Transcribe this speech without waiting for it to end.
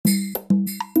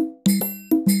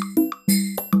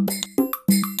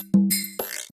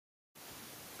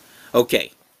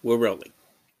Okay, we're rolling.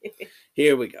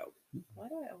 Here we go. Why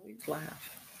do I always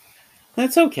laugh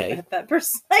That's okay. at that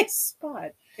precise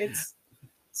spot? It's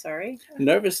sorry.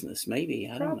 Nervousness,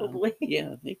 maybe. I don't know. Probably.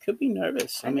 Yeah, they could be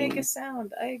nervous. I make a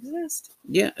sound. I exist.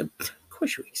 Yeah, of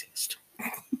course you exist.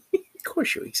 Of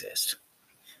course you exist.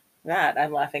 That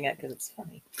I'm laughing at because it's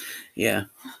funny. Yeah.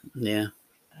 All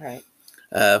right.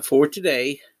 For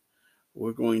today,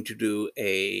 we're going to do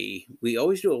we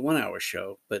always do a 1 hour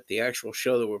show, but the actual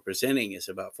show that we're presenting is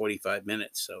about 45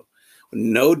 minutes. So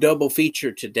no double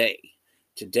feature today.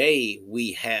 Today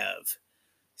we have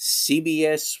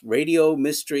CBS Radio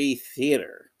Mystery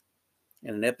Theater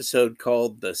and an episode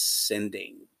called The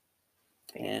Sending.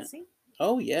 Fancy.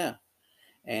 Oh, yeah.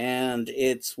 And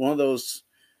it's one of those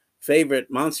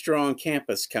favorite Monster on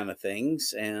Campus kind of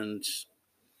things. And,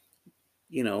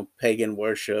 pagan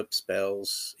worship,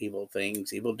 spells, evil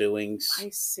things, evil doings. I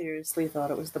seriously thought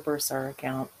it was the Bursar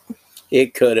account.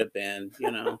 It could have been,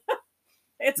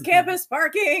 It's campus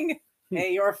parking.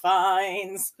 Pay your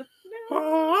fines. You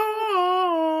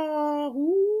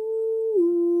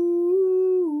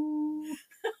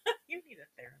need a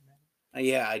theremin.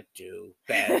 Yeah, I do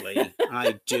badly.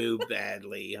 I do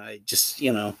badly. I just,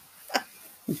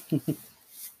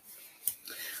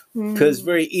 because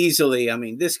very easily,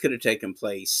 this could have taken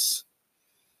place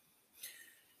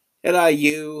at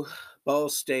IU, Ball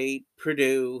State,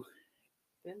 Purdue,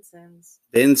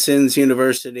 Vincennes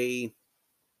University.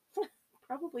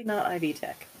 Probably not Ivy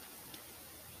Tech.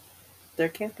 Their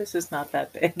campus is not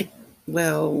that big.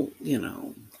 Well,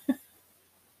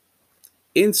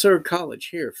 insert college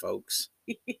here, folks.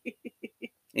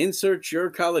 Insert your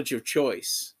college of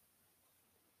choice.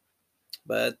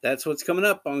 But that's what's coming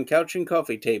up on Couch and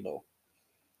Coffee Table.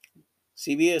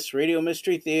 CBS Radio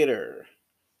Mystery Theater.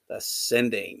 The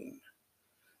Sending.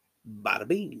 Bada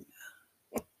bing.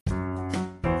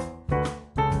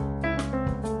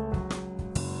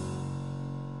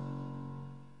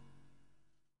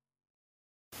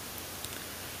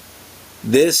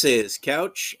 This is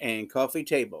Couch and Coffee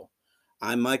Table.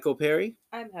 I'm Michael Perry.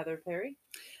 I'm Heather Perry.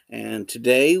 And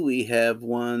today we have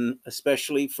one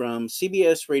especially from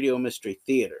CBS Radio Mystery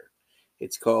Theater.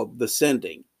 It's called The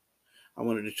Sending. I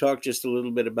wanted to talk just a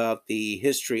little bit about the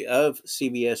history of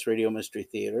CBS Radio Mystery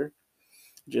Theater,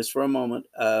 just for a moment.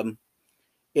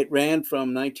 It ran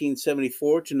from 1974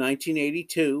 to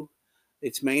 1982.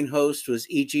 Its main host was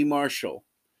E.G. Marshall.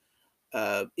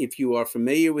 If you are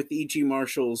familiar with E.G.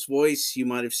 Marshall's voice, you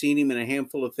might have seen him in a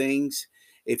handful of things.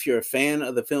 If you're a fan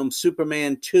of the film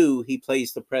Superman 2, he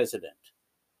plays the president.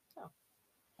 Oh,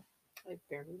 I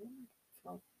barely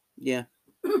know. Yeah.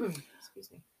 Excuse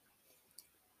me.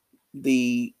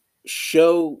 The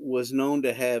show was known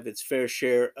to have its fair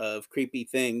share of creepy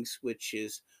things, which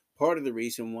is part of the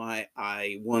reason why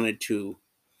I wanted to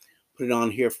put it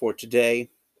on here for today.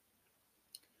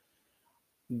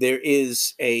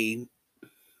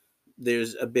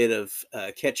 There's a bit of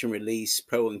catch and release,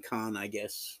 pro and con, I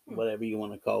guess, whatever you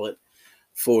want to call it,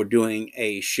 for doing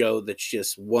a show that's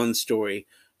just one story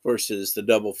versus the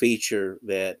double feature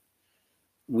that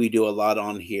we do a lot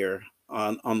on here.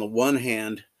 On the one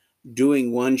hand,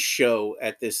 doing one show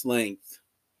at this length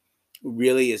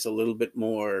really is a little bit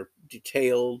more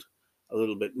detailed, a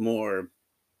little bit more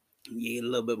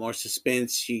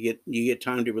suspense. You get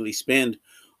time to really spend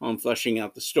on fleshing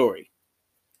out the story.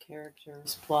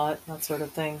 Characters, plot, that sort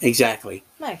of thing. Exactly.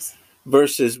 Nice.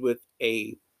 Versus with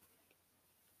a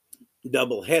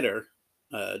double header,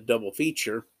 double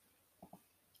feature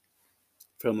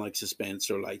from like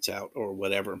Suspense or Lights Out or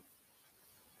whatever,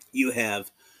 you have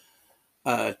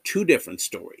two different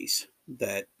stories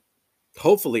that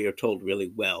hopefully are told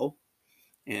really well,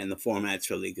 and the format's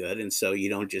really good, and so you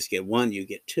don't just get one, you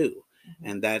get two. Mm-hmm.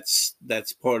 And that's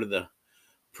part of the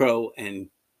pro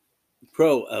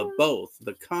of both.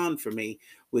 The con for me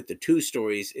with the two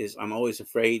stories is I'm always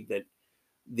afraid that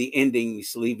the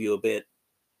endings leave you a bit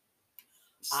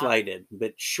slighted, a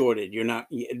bit shorted.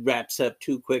 It wraps up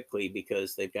too quickly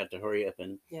because they've got to hurry up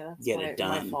and get it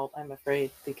done. My fault, I'm afraid,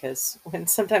 because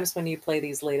sometimes when you play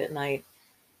these late at night,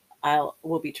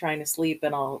 we'll be trying to sleep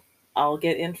and I'll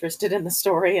get interested in the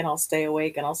story and I'll stay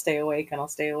awake and I'll stay awake and I'll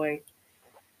stay awake.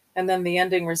 And then the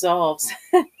ending resolves.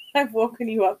 I've woken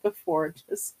you up before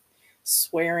just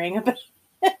swearing about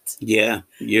it. Yeah.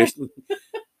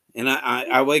 And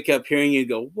I wake up hearing you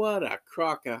go, what a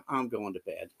crock. I'm going to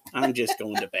bed. I'm just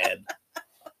going to bed.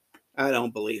 I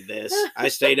don't believe this. I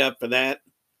stayed up for that.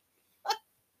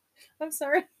 I'm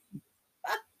sorry.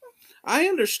 I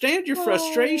understand your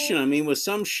frustration. I mean, with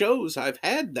some shows, I've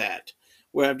had that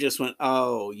where I've just went,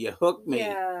 oh, you hooked me.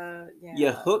 Yeah.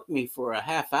 You hooked me for a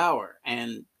half hour.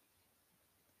 And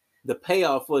the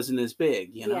payoff wasn't as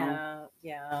big, you know? Yeah,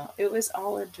 yeah. It was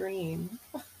all a dream.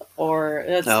 Or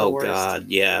that's the Oh worst. God,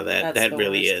 yeah, That's that the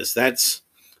really worst. is.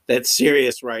 That's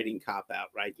serious writing cop out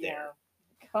right Yeah. there.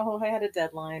 Oh, I had a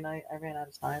deadline. I ran out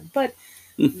of time. But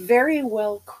very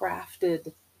well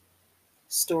crafted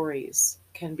stories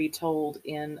can be told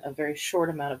in a very short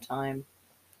amount of time.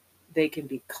 They can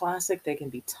be classic, they can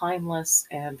be timeless,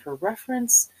 and for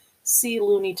reference, see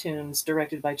Looney Tunes,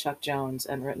 directed by Chuck Jones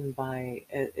and written by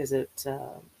is it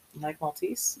Mike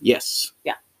Maltese? Yes.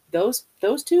 Yeah, those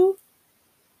two,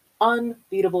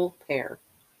 unbeatable pair.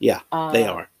 Yeah, they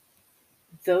are.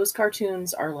 Those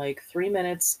cartoons are like 3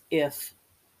 minutes, if,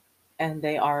 and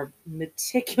they are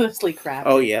meticulously crafted.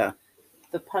 Oh yeah.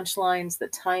 The punchlines, the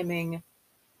timing,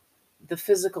 the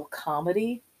physical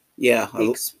comedy, Yeah.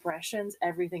 the expressions,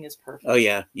 everything is perfect. Oh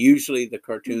yeah. Usually the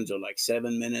cartoons are like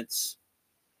 7 minutes,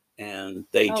 and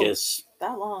they just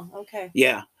that long. Okay.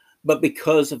 Yeah, but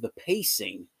because of the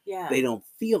pacing, Yeah, they don't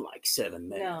feel like 7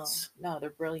 minutes. No, they're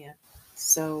brilliant.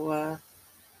 So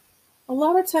a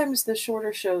lot of times the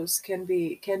shorter shows can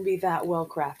be that well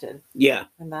crafted. Yeah,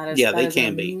 and that is they is can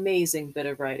an be. amazing bit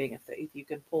of writing if you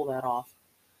can pull that off.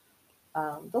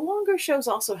 The longer shows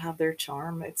also have their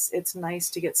charm. It's nice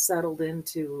to get settled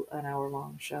into an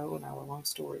hour-long show, an hour-long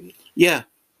story. Yeah.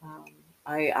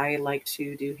 I like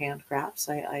to do handcrafts.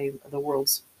 I'm the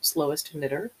world's slowest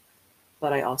knitter,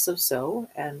 but I also sew,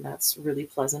 and that's really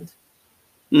pleasant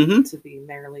to be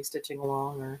merrily stitching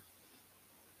along or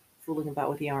fooling about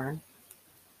with yarn.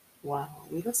 Wow,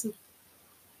 we listen.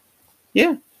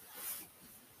 Yeah.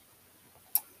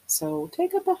 So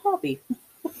take up a hobby.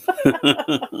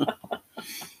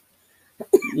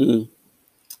 Mm.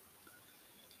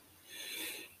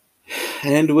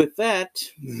 And with that,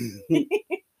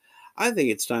 I think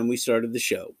it's time we started the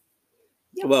show.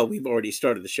 Yep. Well, we've already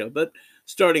started the show, but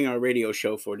starting our radio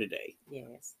show for today.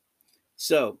 Yes.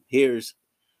 So here's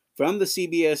from the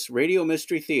CBS Radio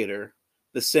Mystery Theater,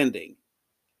 The Sending.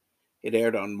 It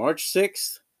aired on March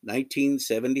 6th,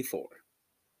 1974.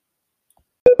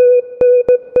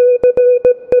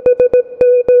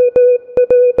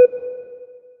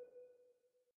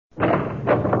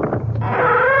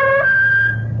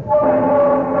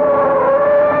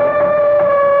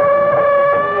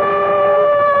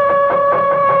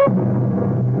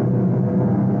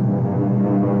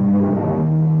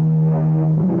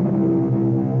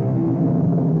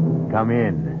 Come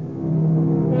in.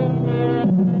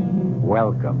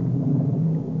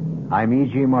 Welcome. I'm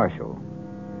E.G. Marshall.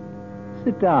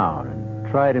 Sit down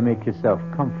and try to make yourself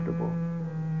comfortable.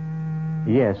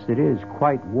 Yes, it is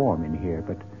quite warm in here,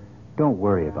 but don't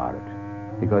worry about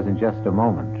it, because in just a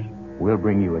moment, we'll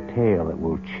bring you a tale that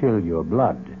will chill your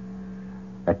blood.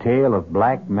 A tale of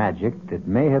black magic that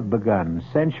may have begun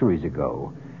centuries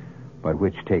ago, but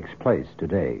which takes place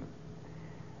today.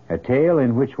 A tale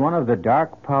in which one of the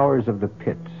dark powers of the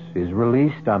pit is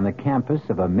released on the campus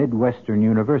of a Midwestern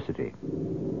university.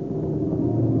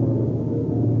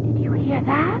 Did you hear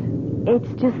that? It's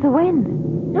just the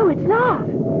wind. No, it's not.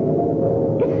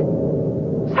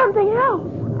 It's something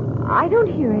else. I don't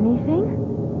hear anything.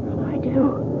 I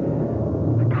do.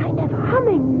 A kind of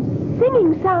humming,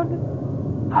 singing sound.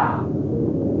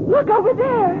 Look over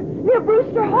there, near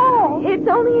Brewster Hall. It's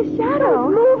only a shadow.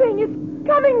 It's moving. It's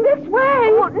coming this way.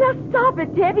 Oh, now stop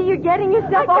it, Debbie. You're getting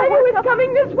yourself all worked up. It's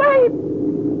coming this way.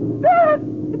 There,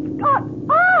 it's got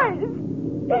eyes.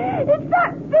 It's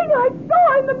that thing I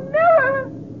saw in the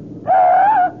mirror.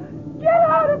 Get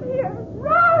out of here.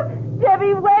 Run.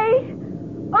 Debbie, wait.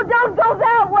 Oh, don't go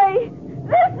that way.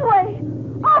 This way.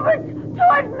 Over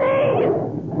toward me.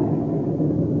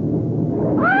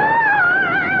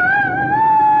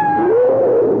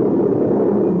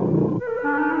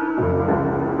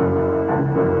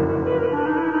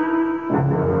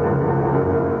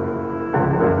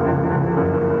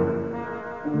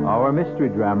 Our mystery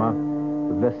drama,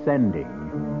 The Sending,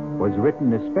 was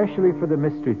written especially for the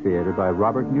Mystery Theater by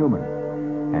Robert Newman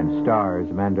and stars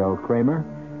Mandel Kramer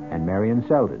and Marion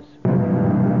Seldes.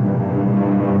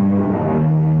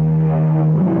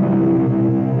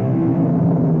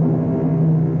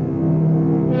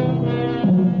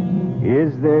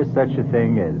 Is there such a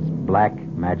thing as black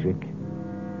magic?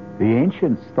 The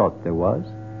ancients thought there was.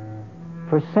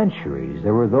 For centuries,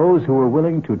 there were those who were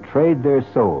willing to trade their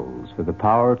souls for the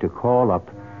power to call up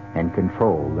and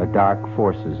control the dark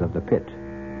forces of the pit.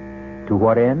 To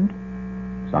what end?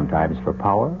 Sometimes for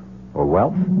power or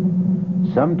wealth.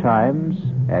 Sometimes,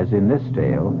 as in this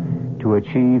tale, to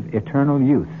achieve eternal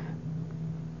youth,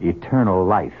 eternal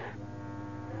life.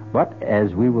 But,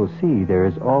 as we will see, there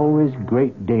is always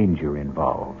great danger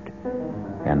involved,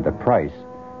 and the price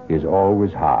is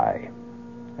always high.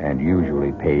 and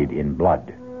usually paid in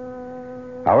blood.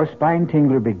 Our spine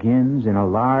tingler begins in a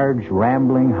large,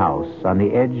 rambling house on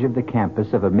the edge of the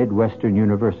campus of a Midwestern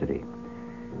university.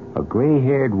 A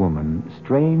gray-haired woman,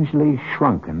 strangely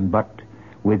shrunken but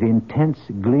with intense,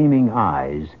 gleaming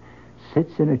eyes,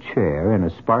 sits in a chair in a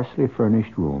sparsely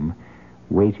furnished room,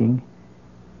 waiting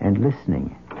and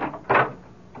listening.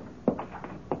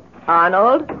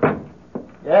 Arnold?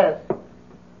 Yes?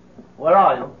 Where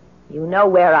are you? You know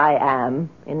where I am.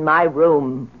 In my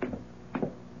room.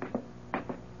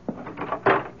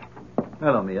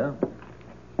 Hello, Mia.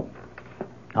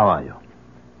 How are you?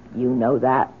 You know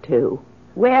that, too.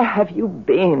 Where have you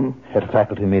been? At a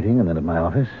faculty meeting and then at my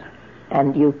office.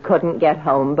 And you couldn't get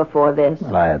home before this?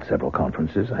 Well, I had several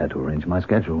conferences. I had to arrange my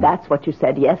schedule. That's what you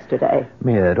said yesterday.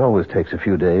 Mia, it always takes a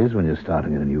few days when you're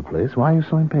starting in a new place. Why are you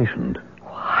so impatient?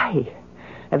 Why?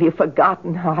 Have you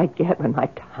forgotten how I get when my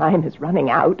time is running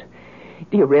out?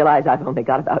 Do you realize I've only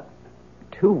got about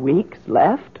 2 weeks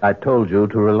left? I told you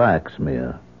to relax,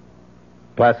 Mia.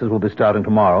 Classes will be starting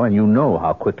tomorrow, and you know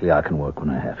how quickly I can work when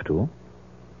I have to.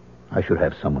 I should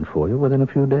have someone for you within a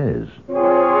few days.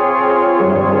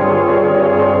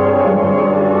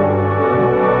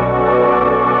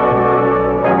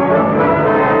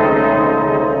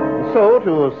 So,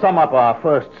 to sum up our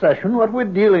first session, what we're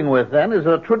dealing with, then, is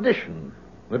a tradition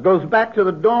that goes back to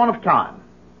the dawn of time.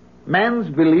 Man's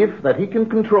belief that he can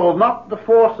control not the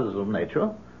forces of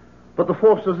nature, but the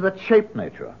forces that shape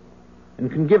nature,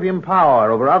 and can give him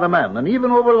power over other men, and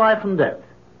even over life and death.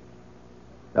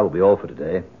 That will be all for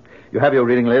today. You have your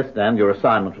reading list and your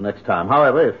assignment for next time.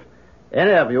 However, if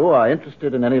any of you are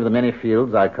interested in any of the many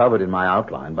fields I covered in my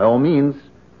outline, by all means,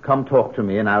 come talk to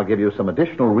me, and I'll give you some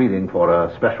additional reading for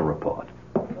a special report.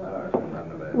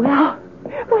 Well,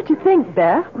 what'd you think,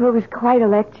 Beth? Well, it was quite a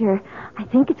lecture. I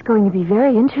think it's going to be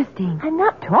very interesting. I'm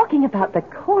not talking about the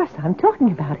course. I'm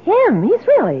talking about him. He's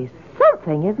really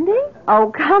something, isn't he?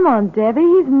 Oh, come on, Debbie.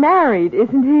 He's married,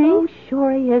 isn't he? Oh,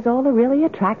 sure he is. All the really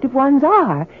attractive ones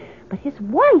are. But his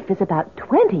wife is about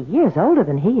 20 years older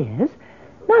than he is.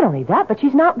 Not only that, but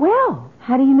she's not well.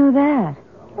 How do you know that?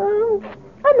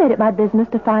 I made it my business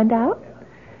to find out.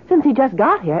 Since he just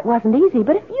got here, it wasn't easy.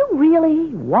 But if you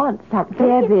really want something...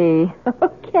 Debbie.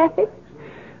 Okay.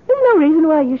 There's no reason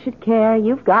why you should care.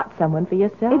 You've got someone for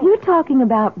yourself. If you're talking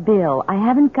about Bill, I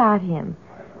haven't got him.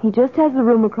 He just has the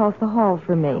room across the hall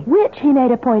from me. Which he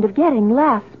made a point of getting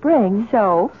last spring.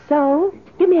 So? So,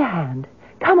 give me a hand.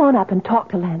 Come on up and talk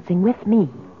to Lansing with me.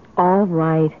 All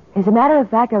right. As a matter of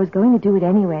fact, I was going to do it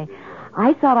anyway.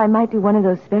 I thought I might do one of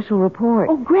those special reports.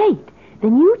 Oh, great.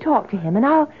 Then you talk to him and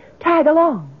I'll tag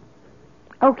along.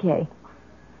 Okay.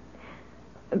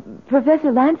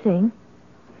 Professor Lansing?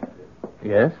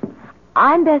 Yes?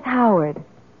 I'm Beth Howard.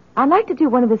 I'd like to do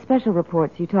one of the special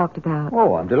reports you talked about.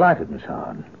 Oh, I'm delighted, Miss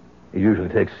Howard. It usually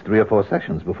takes 3 or 4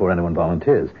 sessions before anyone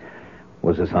volunteers.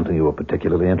 Was there something you were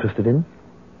particularly interested in?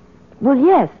 Well,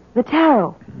 yes, the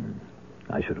tarot.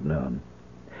 I should have known.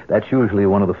 That's usually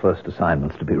one of the first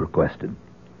assignments to be requested.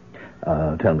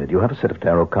 Tell me, do you have a set of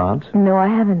tarot cards? No, I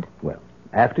haven't. Well,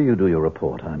 after you do your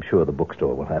report, I'm sure the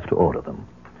bookstore will have to order them.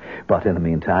 But in the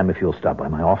meantime, if you'll stop by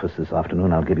my office this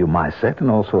afternoon, I'll give you my set and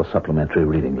also a supplementary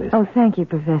reading list. Oh, thank you,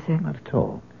 Professor. Not at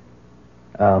all.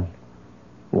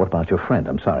 What about your friend?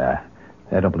 I'm sorry,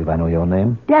 I don't believe I know your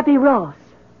name. Debbie Ross.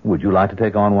 Would you like to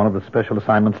take on one of the special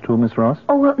assignments too, Miss Ross?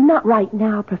 Oh, well, not right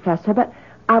now, Professor, but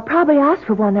I'll probably ask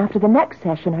for one after the next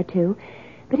session or two.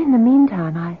 But in the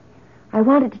meantime, I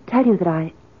wanted to tell you that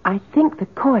I think the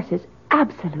course is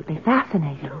absolutely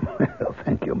fascinating. Well,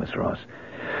 thank you, Miss Ross.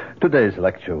 Today's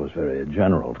lecture was very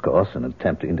general, of course, an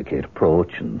attempt to indicate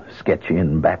approach and sketch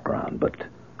in background, but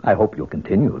I hope you'll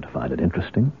continue to find it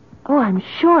interesting. Oh, I'm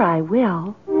sure I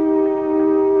will.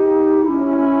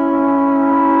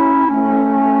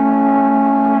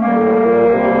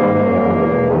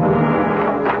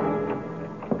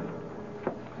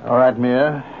 All right,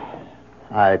 Mia.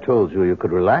 I told you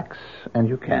could relax, and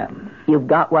you can. You've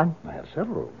got one? I have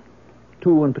several.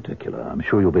 2 in particular. I'm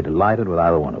sure you'll be delighted with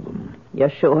either one of them.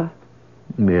 You're sure?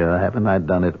 Mia, haven't I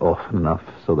done it often enough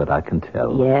so that I can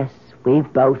tell? Yes, we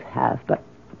both have, but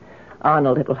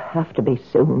Arnold, it'll have to be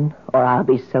soon, or I'll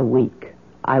be so weak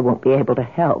I won't be able to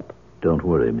help. Don't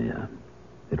worry, Mia.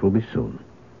 It will be soon.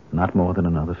 Not more than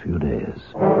another few days.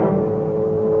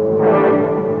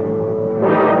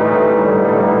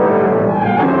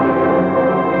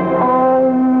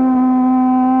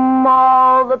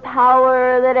 All the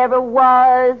power that ever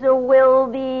was or will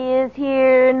be is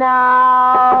here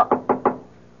now.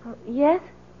 Yes?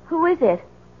 Who is it?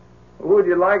 Who would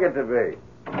you like it to be?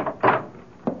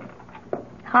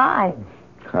 Hi.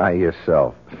 Hi,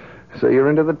 yourself. So you're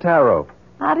into the tarot.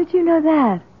 How did you know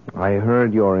that? I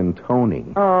heard your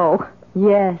intoning. Oh,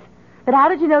 yes. But how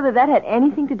did you know that that had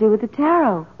anything to do with the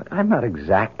tarot? I'm not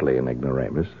exactly an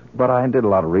ignoramus, but I did a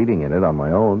lot of reading in it on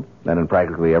my own, and in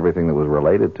practically everything that was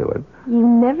related to it. You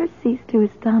never cease to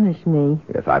astonish me.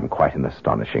 Yes, I'm quite an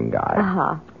astonishing guy.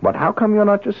 Uh-huh. But how come you're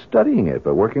not just studying it,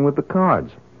 but working with the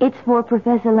cards? It's for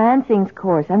Professor Lansing's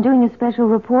course. I'm doing a special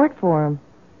report for him.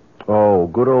 Oh,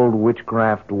 good old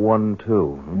Witchcraft 1-2.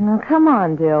 Oh, come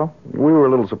on, Bill. We were a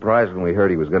little surprised when we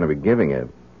heard he was going to be giving it.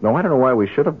 No, I don't know why we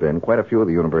should have been. Quite a few of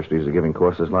the universities are giving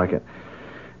courses like it.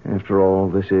 After all,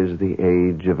 this is the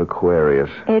age of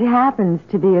Aquarius. It happens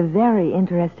to be a very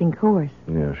interesting course.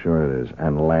 Yeah, sure it is.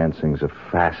 And Lansing's a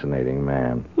fascinating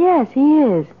man. Yes, he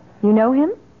is. You know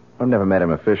him? I've never met him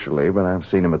officially, but I've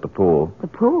seen him at the pool. The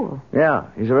pool? Yeah,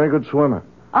 he's a very good swimmer.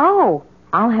 Oh,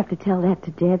 I'll have to tell that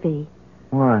to Debbie.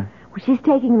 Why? Well, she's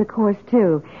taking the course,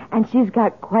 too, and she's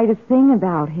got quite a thing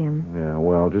about him. Yeah,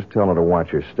 well, just tell her to watch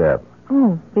her step.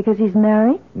 Oh, because he's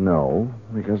married? No,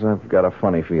 because I've got a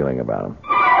funny feeling about him.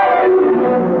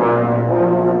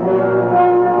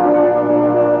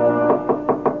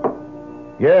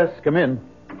 Yes, come in.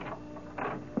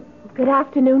 Good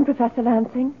afternoon, Professor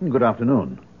Lansing. Good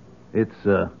afternoon. It's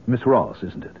Miss Ross,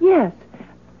 isn't it? Yes.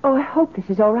 Oh, I hope this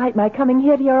is all right, my coming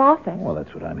here to your office. Well,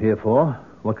 that's what I'm here for.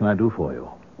 What can I do for you?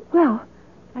 Well,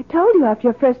 I told you after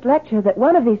your first lecture that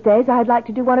one of these days I'd like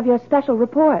to do one of your special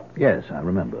reports. Yes, I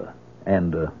remember.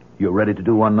 And you're ready to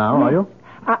do one now, are you?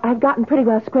 I've gotten pretty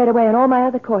well squared away on all my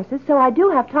other courses, so I do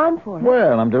have time for it.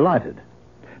 Well, I'm delighted.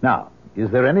 Now,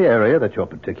 is there any area that you're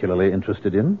particularly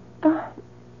interested in?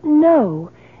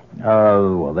 No.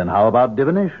 Well, then how about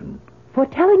divination?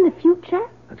 Foretelling the future?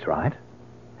 That's right.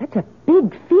 That's a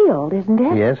big field, isn't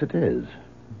it? Yes, it is.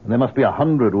 There must be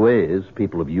 100 ways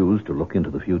people have used to look into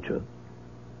the future.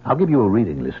 I'll give you a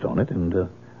reading list on it, and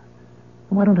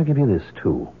why don't I give you this,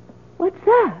 too? What's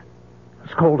that?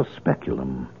 It's called a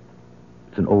speculum.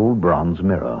 It's an old bronze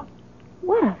mirror.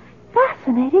 What a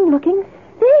fascinating-looking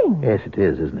thing. Yes, it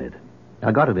is, isn't it?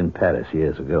 I got it in Paris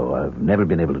years ago. I've never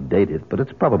been able to date it, but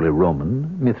it's probably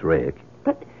Roman, Mithraic.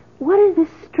 But what is this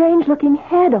strange-looking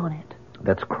head on it?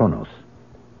 That's Kronos,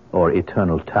 or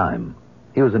eternal time.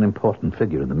 He was an important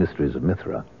figure in the mysteries of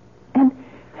Mithra.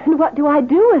 And what do I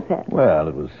do with it? Well,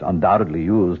 it was undoubtedly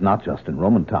used not just in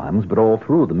Roman times, but all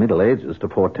through the Middle Ages to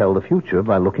foretell the future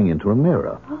by looking into a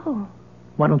mirror. Oh.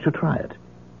 Why don't you try it?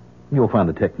 You'll find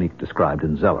the technique described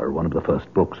in Zeller, one of the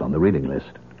first books on the reading list.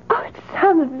 Oh, it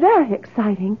sounds very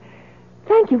exciting.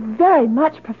 Thank you very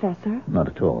much, Professor. Not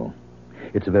at all.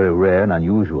 It's a very rare and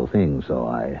unusual thing, so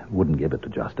I wouldn't give it to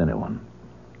just anyone.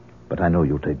 But I know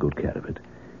you'll take good care of it.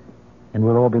 And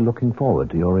we'll all be looking forward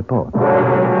to your report.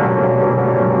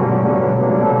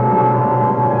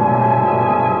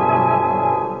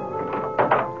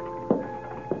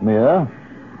 Mia,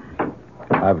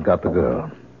 I've got the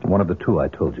girl. One of the two I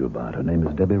told you about. Her name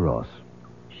is Debbie Ross.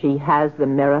 She has the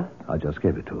mirror? I just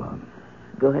gave it to her.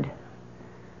 Good.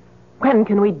 When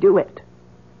can we do it?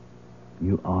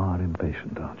 You are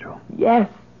impatient, aren't you? Yes.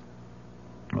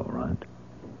 All right.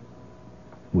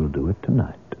 We'll do it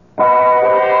tonight.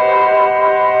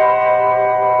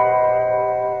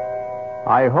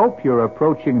 I hope you're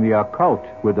approaching the occult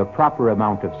with the proper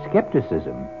amount of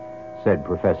skepticism, said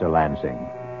Professor Lansing.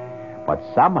 But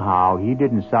somehow he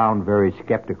didn't sound very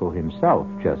skeptical himself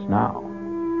just now.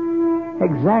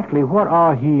 Exactly what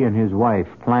are he and his wife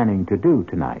planning to do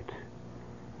tonight?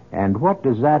 And what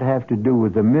does that have to do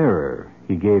with the mirror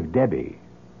he gave Debbie?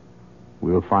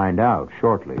 We'll find out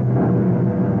shortly.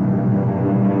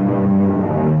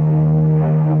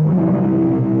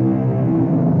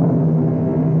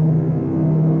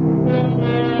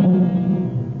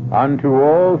 Unto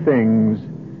all things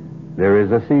there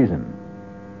is a season.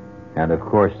 And, of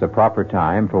course, the proper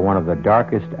time for one of the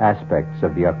darkest aspects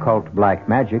of the occult black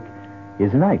magic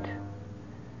is night.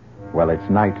 Well, it's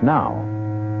night now,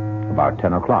 about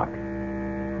 10 o'clock.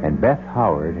 And Beth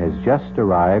Howard has just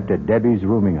arrived at Debbie's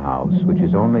rooming house, which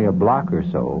is only a block or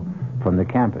so from the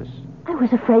campus. I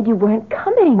was afraid you weren't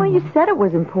coming. Well, you said it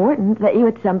was important, that you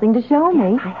had something to show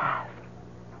me. I have.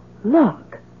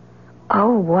 Look,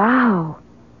 Oh, wow.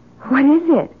 What is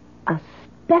it? a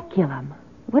speculum.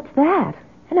 What's that?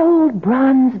 An old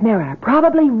bronze mirror,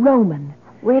 probably Roman.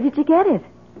 Where did you get it?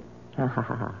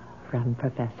 From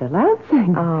Professor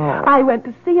Lansing. Oh. I went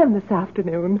to see him this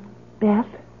afternoon. Beth,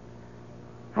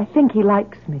 I think he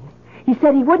likes me. He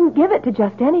said he wouldn't give it to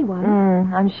just anyone.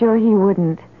 I'm sure he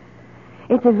wouldn't.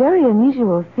 It's a very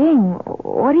unusual thing.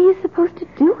 What are you supposed to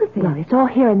do with it? Well, it's all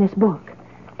here in this book.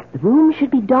 The room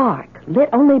should be dark, lit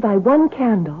only by one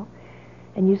candle,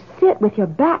 and you sit with your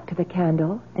back to the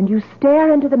candle, and you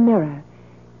stare into the mirror,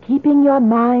 keeping your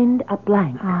mind a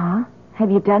blank. Have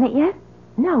you done it yet?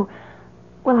 No.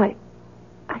 Well, I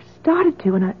started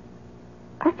to, and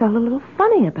I felt a little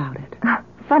funny about it.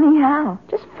 Funny how?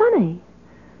 Just funny.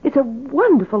 It's a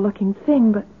wonderful-looking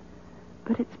thing, but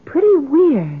it's pretty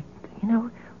weird. You know,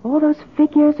 all those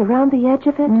figures around the edge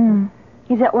of it.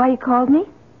 Is that why you called me?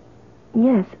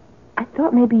 Yes. I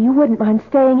thought maybe you wouldn't mind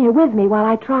staying here with me while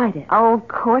I tried it. Oh, of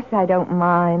course I don't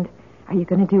mind. Are you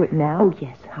going to do it now? Oh,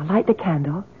 yes. I'll light the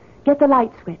candle. Get the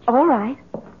light switch. All right.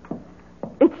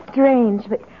 It's strange,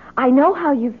 but I know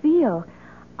how you feel.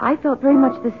 I felt very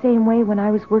much the same way when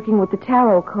I was working with the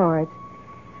tarot cards.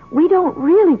 We don't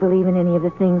really believe in any of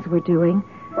the things we're doing,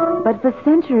 but for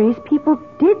centuries, people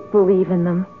did believe in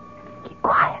them. Keep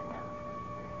quiet.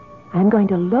 I'm going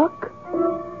to look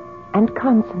and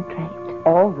concentrate.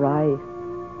 All right.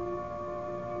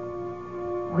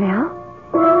 Well,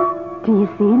 do you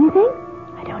see anything?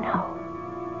 I don't know.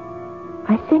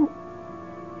 I think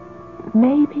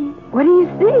maybe... What do you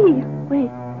see? Wait,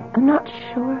 I'm not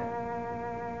sure.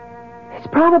 It's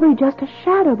probably just a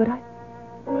shadow, but I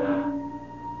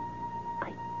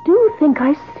do think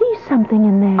I see something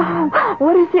in there. Oh,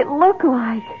 what does it look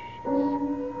like?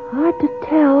 Hard to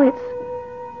tell. It's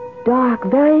dark,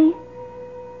 very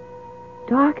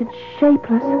dark and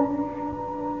shapeless.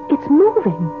 It's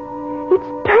moving. It's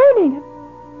turning.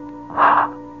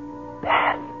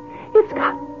 Beth, it's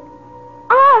got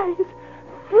eyes.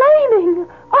 Flaming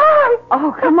eyes.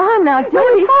 Oh, come on now, Debbie.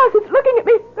 It has. It's looking at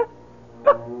me.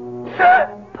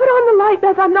 Put on the light,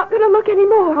 Beth. I'm not going to look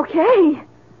anymore. Okay.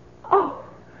 Oh.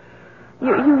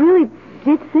 You really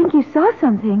did think you saw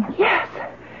something. Yes.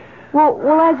 Well,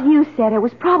 as you said, it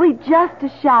was probably just a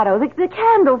shadow, the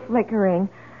candle flickering.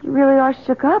 You really are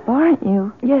shook up, aren't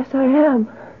you? Yes, I am.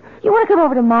 You want to come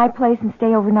over to my place and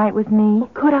stay overnight with me?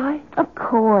 Could I? Of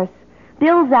course.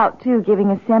 Bill's out, too,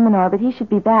 giving a seminar, but he should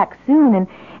be back soon, and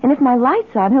if my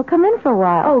light's on, he'll come in for a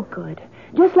while. Oh, good.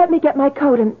 Just let me get my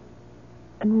coat and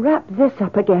wrap this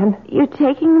up again. You're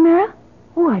taking the mirror?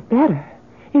 Oh, I better.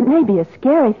 It may be a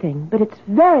scary thing, but it's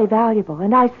very valuable,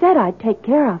 and I said I'd take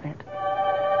care of it.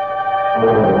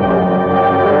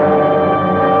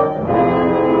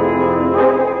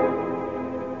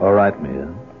 All right, Mia.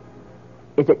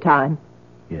 Is it time?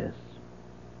 Yes.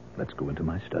 Let's go into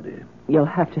my study. You'll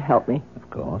have to help me. Of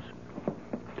course.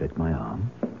 Take my arm.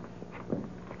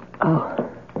 Oh.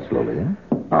 Slowly.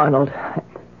 Arnold,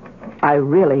 I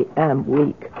really am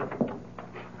weak.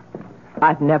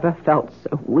 I've never felt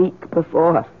so weak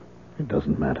before. It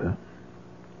doesn't matter.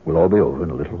 We'll all be over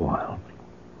in a little while.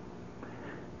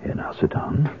 Here, now, sit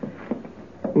down.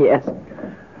 Yes.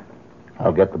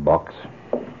 I'll get the box.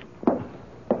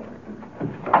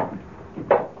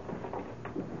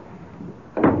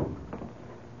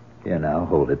 Here, now,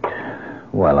 hold it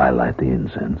while I light the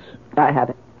incense. I have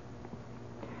it.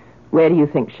 Where do you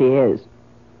think she is?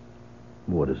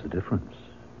 What is the difference?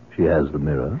 She has the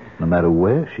mirror. No matter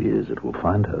where she is, it will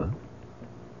find her.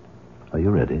 Are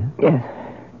you ready? Yes.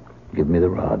 Give me the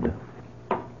rod.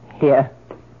 Here.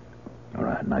 All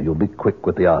right, now you'll be quick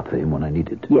with the R theme when I need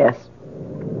it. Yes.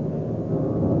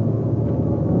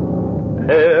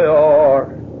 Peor,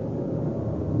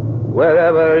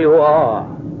 wherever you are,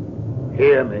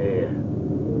 hear me.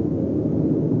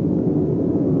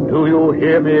 Do you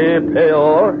hear me,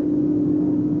 Peor?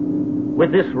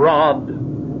 With this rod,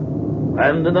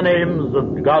 and in the names of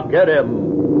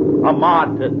Gagerem,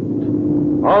 Amatet,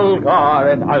 Algar,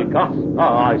 and Algasta,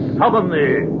 I summon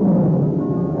thee.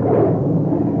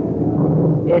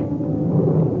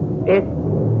 It's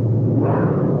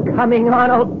coming,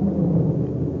 Arnold.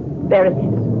 There it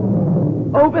is.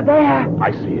 Over there.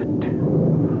 I see it.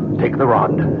 Take the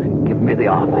rod. Give me the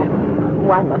R theme.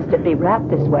 Why must it be wrapped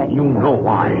this way? You know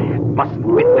why. It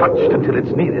mustn't be touched until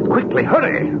it's needed. Quickly,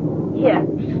 hurry. Here.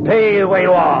 Stay where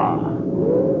you are.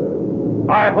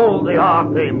 I hold the R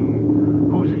theme,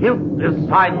 whose hilt is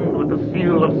signed with the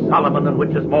seal of Solomon and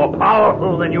which is more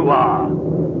powerful than you are.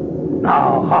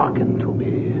 Now hearken to me.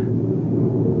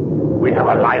 We have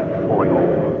a life for you.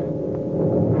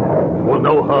 You will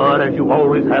know her as you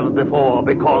always have before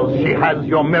because she has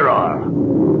your mirror.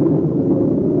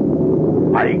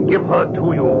 I give her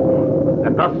to you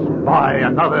and thus buy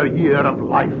another year of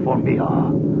life for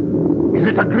Mia. Is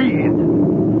it agreed?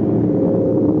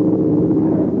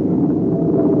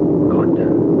 Good.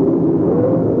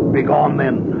 Begone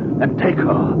then and take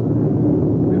her.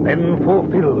 And then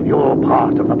fulfill your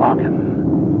part of the bargain.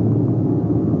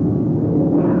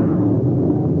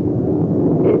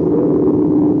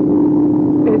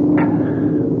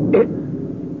 It's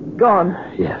gone.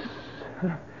 Yes.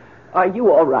 Are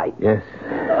you all right? Yes.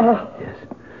 Oh. Yes.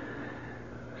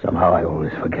 Somehow I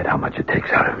always forget how much it takes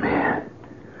out of me.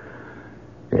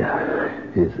 Yeah,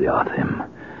 here's the art hymn.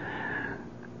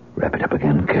 Wrap it up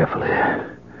again carefully.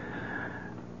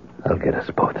 I'll get us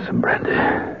both some brandy.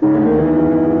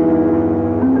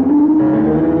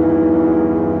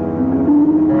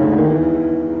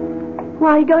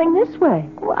 Why are you going this way?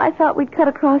 Well, I thought we'd cut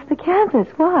across the campus.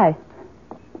 Why?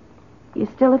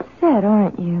 You're still upset,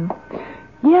 aren't you?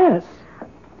 Yes.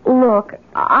 Look,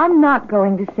 I'm not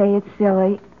going to say it's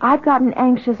silly. I've gotten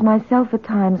anxious myself at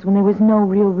times when there was no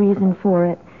real reason for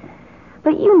it.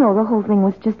 But you know the whole thing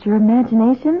was just your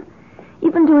imagination.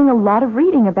 You've been doing a lot of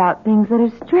reading about things that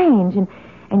are strange,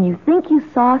 and you think you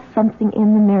saw something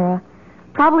in the mirror.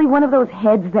 Probably one of those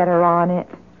heads that are on it.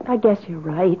 I guess you're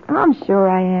right. I'm sure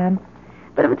I am.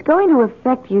 But if it's going to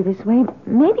affect you this way,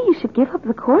 maybe you should give up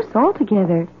the course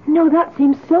altogether. No, that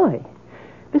seems silly.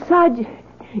 Besides,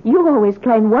 you always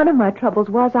claimed one of my troubles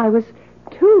was I was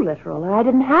too literal, and I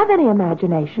didn't have any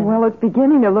imagination. Well, it's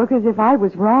beginning to look as if I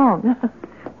was wrong.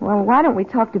 Well, why don't we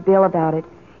talk to Bill about it?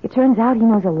 It turns out he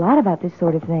knows a lot about this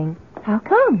sort of thing. How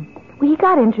come? Well, he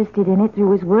got interested in it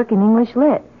through his work in English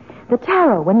Lit. The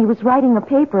tarot when he was writing a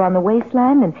paper on the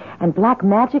wasteland, and black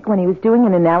magic when he was doing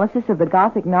an analysis of the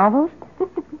Gothic novels.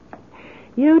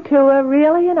 You two are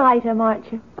really an item,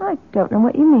 aren't you? I don't know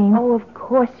what you mean. Oh, of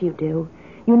course you do.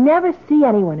 You never see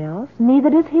anyone else. Neither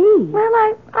does he.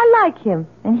 Well, I like him,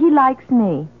 and he likes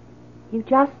me. You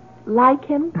just like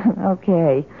him?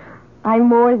 Okay. I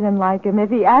more than like him. If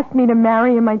he asked me to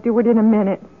marry him, I'd do it in a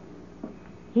minute.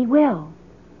 He will.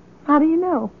 How do you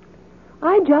know?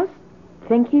 I just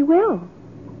think he will.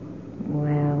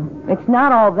 Well, it's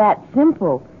not all that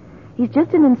simple. He's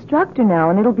just an instructor now,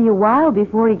 and it'll be a while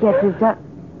before he gets his...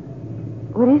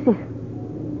 What is it?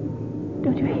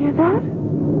 Don't you hear that?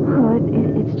 Oh,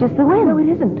 it's just the wind. No, it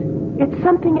isn't. It's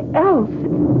something else.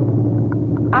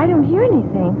 I don't hear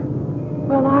anything.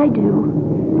 Well, I do.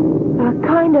 A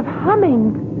kind of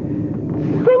humming,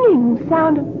 singing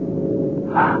sound.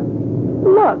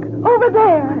 Look, over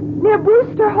there, near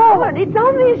Brewster Hall. It's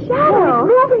only a shadow. Oh,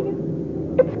 it's moving.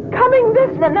 It's coming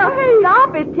this way. No,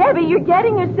 stop it, Debbie. You're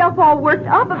getting yourself all worked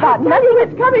up about nothing.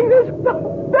 It's coming this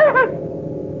way.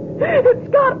 It's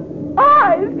got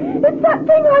eyes. It's that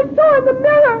thing I saw in the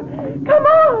mirror. Come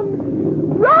on.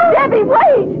 Run. Debbie,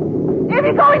 wait. If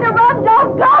you're going to run,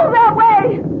 don't go that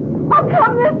way. I'll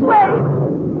come this way.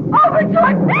 Over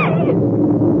toward me.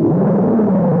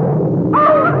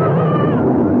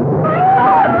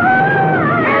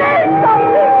 It is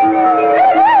something.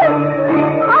 It is.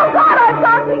 Oh, God, I've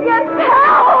got to get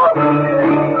help.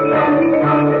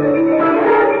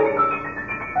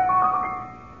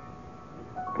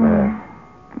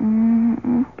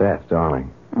 Beth,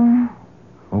 darling.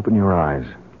 Open your eyes.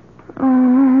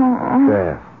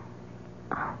 Beth.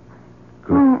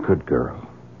 Good girl.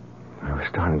 I was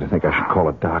starting to think I should call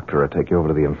a doctor or take you over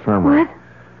to the infirmary. What?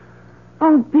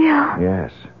 Oh, Bill.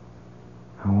 Yes.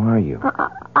 How are you?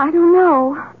 I don't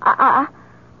know.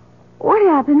 What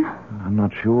happened? I'm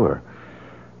not sure.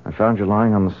 I found you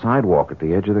lying on the sidewalk at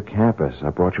the edge of the campus. I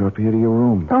brought you up here to your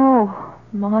room. Oh,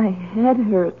 my head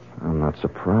hurts. I'm not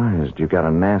surprised. You got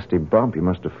a nasty bump. You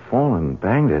must have fallen and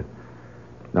banged it.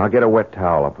 Now, get a wet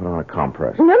towel. I'll put on a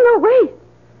compress. No, wait.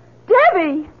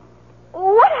 Debbie!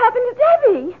 What happened to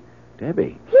Debbie?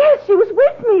 Debbie? Yes, she was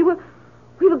with me.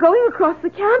 We were going across the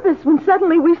campus when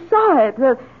suddenly we saw it.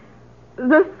 The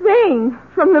thing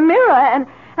from the mirror,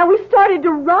 and we started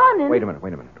to run and... Wait a minute.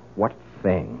 What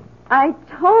thing? I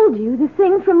told you, the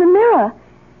thing from the mirror.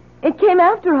 It came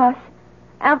after us.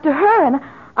 After her, and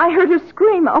I heard her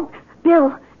scream. Oh,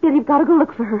 Bill, you've got to go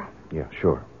look for her. Yeah,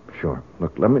 sure.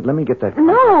 Look, let me get that...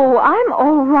 No, I'm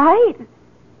all right.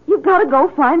 You've got to go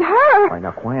find her. All right,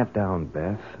 now quiet down,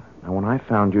 Beth. Now, when I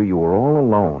found you, you were all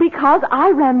alone. Because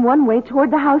I ran one way toward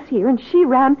the house here, and she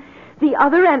ran the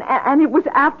other, and it was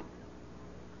after...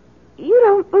 You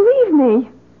don't believe me.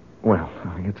 Well,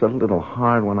 it's a little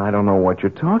hard when I don't know what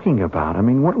you're talking about. I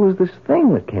mean, what was this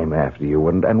thing that came after you,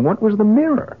 and what was the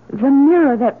mirror? The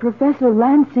mirror that Professor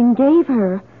Lansing gave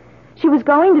her. She was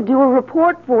going to do a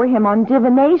report for him on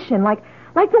divination, like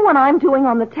the one I'm doing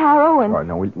on the tarot, and... All right,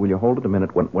 now, will you hold it a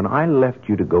minute? When I left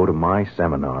you to go to my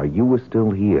seminar, you were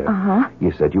still here. Uh-huh.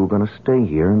 You said you were going to stay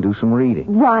here and do some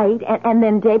reading. Right, and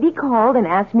then Debbie called and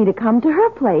asked me to come to her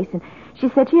place, and she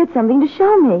said she had something to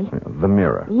show me. The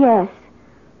mirror. Yes.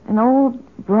 An old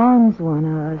bronze one,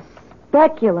 a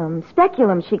speculum,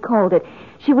 she called it.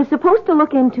 She was supposed to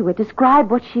look into it,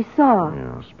 describe what she saw.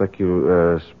 Yeah,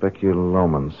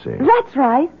 speculomancy. That's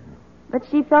right. But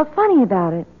she felt funny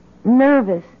about it,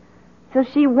 nervous. So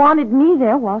she wanted me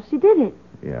there while she did it.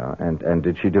 Yeah, and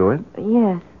did she do it?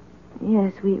 Yes,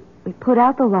 we put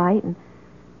out the light and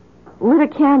lit a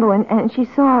candle, and she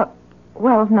saw...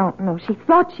 Well, no, she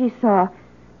thought she saw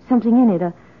something in it,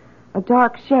 a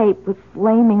dark shape with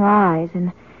flaming eyes,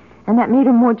 and that made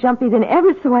her more jumpy than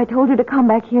ever, so I told her to come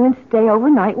back here and stay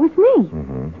overnight with me.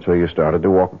 Mm-hmm. So you started to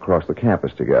walk across the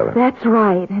campus together. That's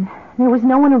right, and there was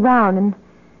no one around, and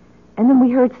then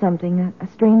we heard something, a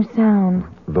strange sound.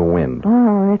 The wind.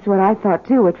 Oh, that's what I thought,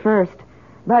 too, at first.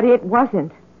 But it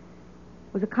wasn't.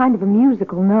 It was a kind of a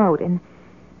musical note, and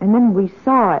then we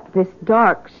saw it, this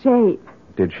dark shape.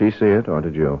 Did she see it, or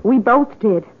did you? We both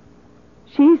did.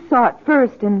 She saw it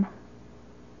first, and...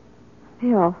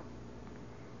 Bill,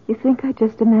 you think I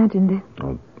just imagined it?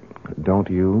 Oh, don't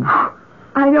you?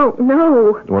 I don't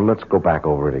know. Well, let's go back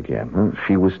over it again.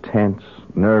 She was tense,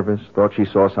 nervous, thought she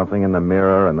saw something in the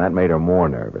mirror, and that made her more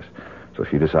nervous. So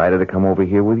she decided to come over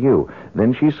here with you.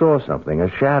 Then she saw something, a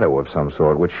shadow of some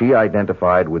sort, which she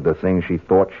identified with the thing she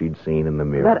thought she'd seen in the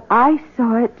mirror. But I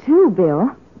saw it too,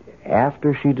 Bill.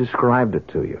 After she described it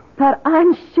to you. But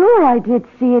I'm sure I did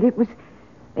see it.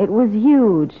 It was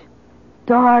huge,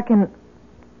 dark, and...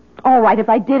 All right, if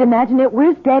I did imagine it,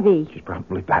 where's Debbie? She's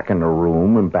probably back in the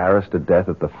room, embarrassed to death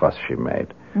at the fuss she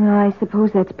made. I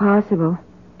suppose that's possible.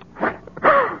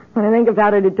 When I think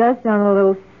about it, it does sound a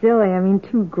little silly. I mean,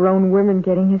 two grown women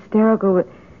getting hysterical. But,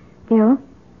 Bill,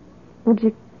 would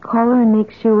you call her and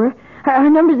make sure? Her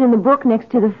number's in the book next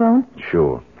to the phone.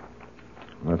 Sure.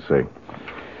 Let's see.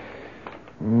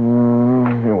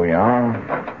 Here we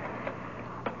are.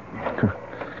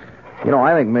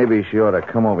 I think maybe she ought to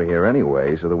come over here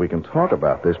anyway so that we can talk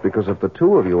about this, because if the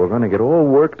two of you are going to get all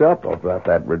worked up about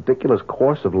that ridiculous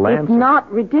course of Lansing... It's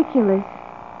not ridiculous.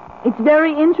 It's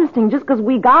very interesting just because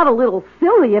we got a little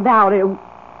silly about it.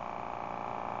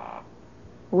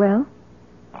 Well?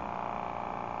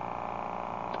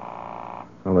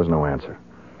 Well, there's no answer.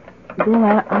 Bill,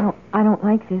 I don't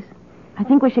like this. I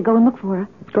think we should go and look for her.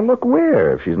 To look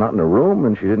where? If she's not in the room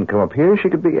and she didn't come up here, she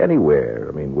could be anywhere.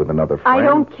 I mean, with another friend. I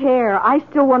don't care. I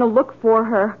still want to look for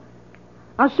her.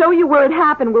 I'll show you where it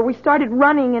happened, where we started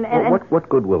running and... What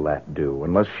good will that do,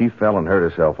 unless she fell and hurt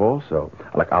herself also?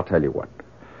 Look, I'll tell you what.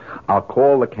 I'll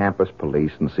call the campus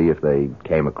police and see if they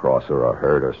came across her or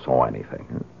heard or saw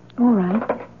anything. All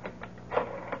right.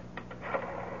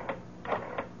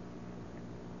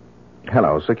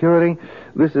 Hello, security.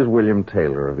 This is William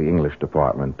Taylor of the English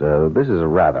department. This is a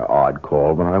rather odd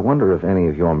call, but I wonder if any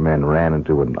of your men ran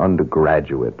into an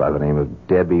undergraduate by the name of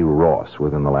Debbie Ross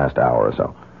within the last hour or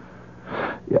so.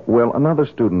 Yeah, well, another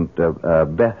student,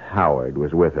 Beth Howard,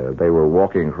 was with her. They were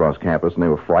walking across campus, and they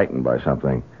were frightened by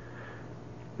something.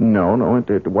 No,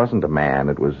 it wasn't a man.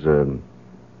 It was,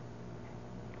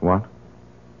 What?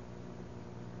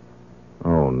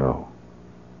 Oh, no.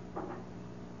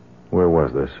 Where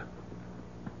was this?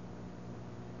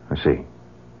 I see.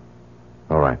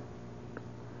 All right.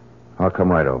 I'll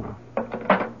come right over.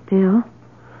 Bill,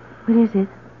 what is it?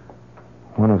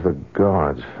 One of the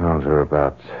guards found her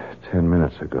about 10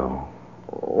 minutes ago.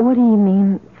 What do you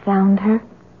mean, found her?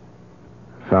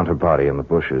 Found her body in the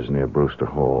bushes near Brewster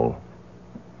Hall.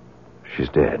 She's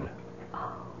dead.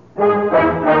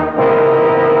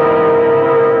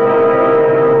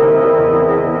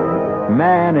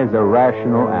 Man is a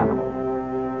rational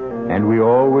animal, and we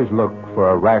always look for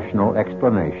a rational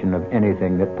explanation of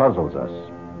anything that puzzles us.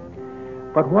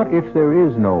 But what if there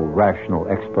is no rational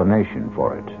explanation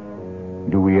for it?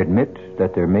 Do we admit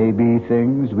that there may be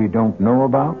things we don't know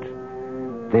about?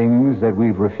 Things that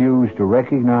we've refused to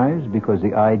recognize because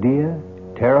the idea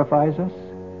terrifies us?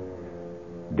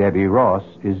 Debbie Ross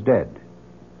is dead.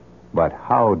 But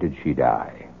how did she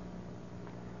die?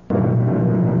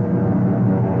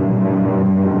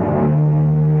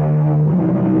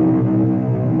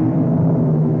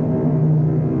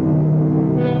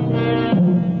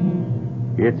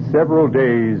 It's several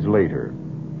days later.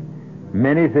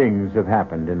 Many things have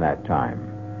happened in that time.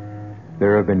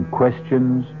 There have been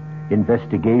questions,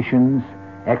 investigations,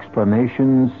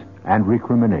 explanations, and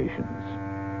recriminations.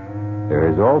 There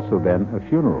has also been a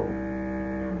funeral.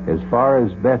 As far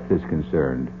as Beth is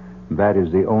concerned, that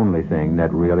is the only thing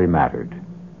that really mattered.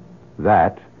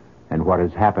 That and what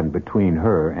has happened between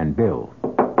her and Bill.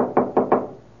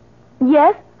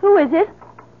 Yes? Who is it?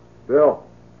 Bill.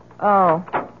 Oh.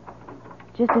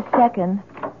 Just a second.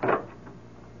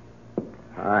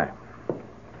 Hi.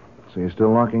 So you're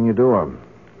still locking your door?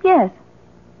 Yes.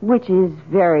 Which is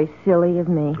very silly of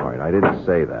me. All right, I didn't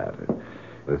say that.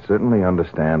 It's certainly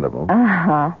understandable.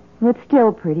 Uh-huh. It's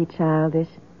still pretty childish.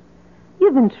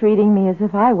 You've been treating me as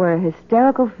if I were a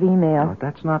hysterical female. No,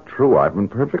 that's not true. I've been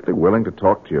perfectly willing to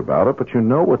talk to you about it, but you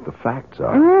know what the facts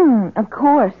are. Of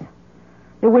course.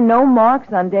 There were no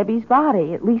marks on Debbie's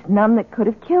body, at least none that could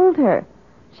have killed her.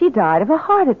 She died of a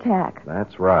heart attack.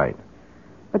 That's right.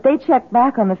 But they checked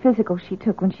back on the physical she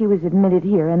took when she was admitted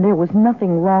here, and there was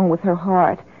nothing wrong with her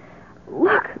heart.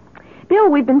 Look, Bill,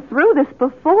 we've been through this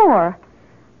before.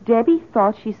 Debbie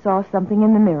thought she saw something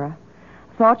in the mirror.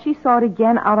 Thought she saw it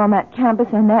again out on that campus,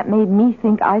 and that made me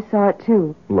think I saw it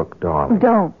too. Look, darling.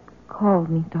 Don't call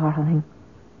me darling.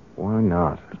 Why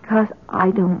not? Because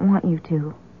I don't want you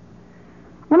to.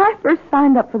 When I first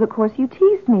signed up for the course, you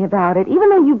teased me about it, even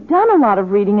though you've done a lot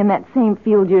of reading in that same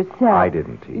field yourself. I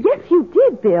didn't tease. Yes, you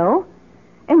did, Bill.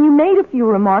 And you made a few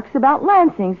remarks about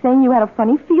Lansing, saying you had a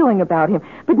funny feeling about him.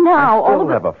 But now, I still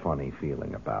have a funny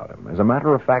feeling about him. As a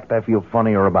matter of fact, I feel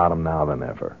funnier about him now than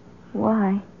ever.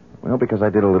 Why? Well, because I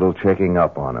did a little checking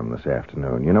up on him this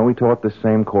afternoon. You know, he taught this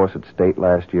same course at State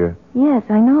last year. Yes,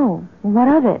 I know. What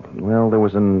of it? Well, there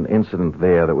was an incident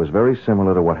there that was very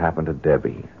similar to what happened to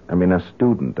Debbie. I mean, a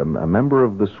student, a member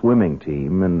of the swimming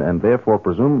team, and therefore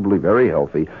presumably very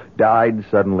healthy, died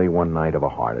suddenly one night of a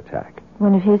heart attack.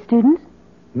 One of his students?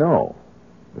 No.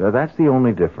 That's the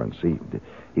only difference.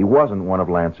 He wasn't one of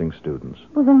Lansing's students.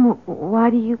 Well, then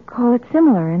why do you call it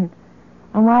similar? And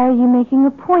why are you making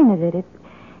a point of it?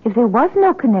 If there was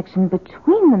no connection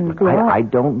between them, Look, I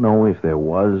don't know if there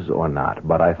was or not,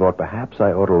 but I thought perhaps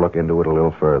I ought to look into it a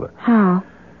little further. How?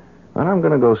 And I'm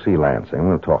going to go see Lansing. I'm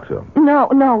going to talk to him.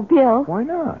 No, Bill. Why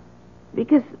not?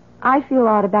 Because I feel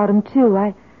odd about him, too.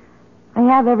 I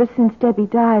have ever since Debbie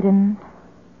died, and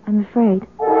I'm afraid.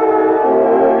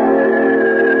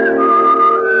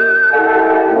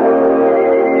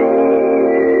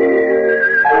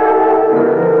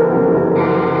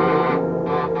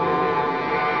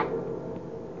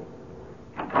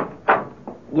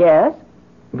 Yes?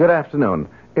 Good afternoon.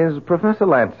 Is Professor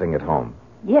Lansing at home?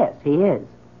 Yes, he is.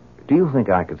 Do you think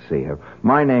I could see him?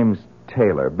 My name's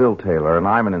Taylor, Bill Taylor, and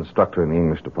I'm an instructor in the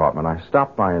English department. I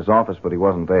stopped by his office, but he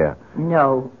wasn't there.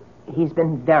 No, he's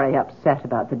been very upset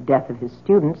about the death of his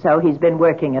student, so he's been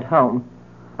working at home.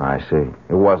 I see.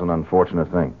 It was an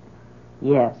unfortunate thing.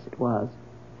 Yes, it was.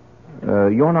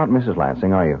 You're not Mrs.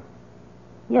 Lansing, are you?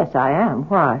 Yes, I am.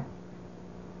 Why?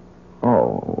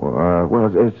 Oh,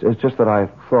 well, it's just that I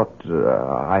thought,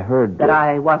 I heard... That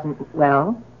I wasn't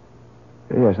well?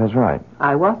 Yes, that's right.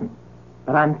 I wasn't.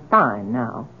 But I'm fine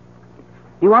now.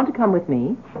 You want to come with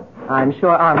me? I'm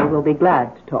sure Arnold will be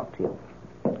glad to talk to you.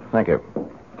 Thank you.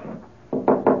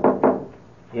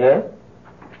 Yes?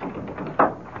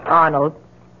 Arnold,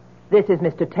 this is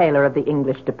Mr. Taylor of the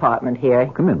English department here.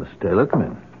 Come in, Mr. Taylor, come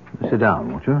in. Sit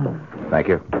down, won't you? Thank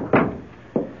you.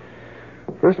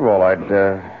 First of all,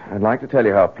 I'd like to tell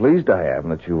you how pleased I am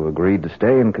that you agreed to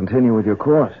stay and continue with your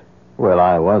course. Well,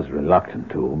 I was reluctant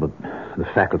to, but the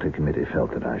faculty committee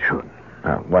felt that I should.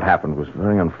 What happened was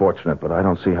very unfortunate, but I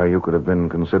don't see how you could have been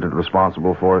considered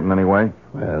responsible for it in any way.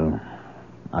 Well,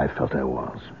 I felt I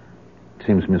was. It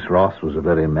seems Miss Ross was a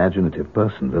very imaginative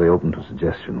person, very open to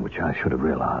suggestion, which I should have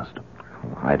realized.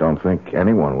 I don't think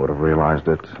anyone would have realized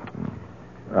it.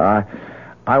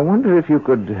 I wonder if you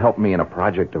could help me in a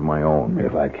project of my own.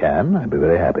 If I can, I'd be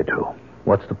very happy to.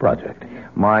 What's the project?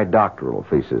 My doctoral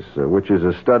thesis, which is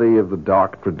a study of the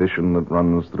dark tradition that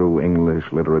runs through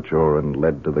English literature and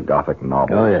led to the Gothic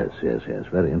novel. Oh, yes.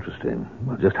 Very interesting.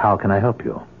 Well, just how can I help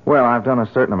you? Well, I've done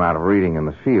a certain amount of reading in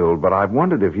the field, but I've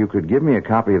wondered if you could give me a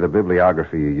copy of the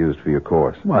bibliography you used for your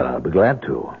course. Well, I'll be glad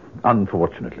to.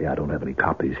 Unfortunately, I don't have any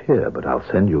copies here, but I'll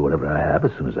send you whatever I have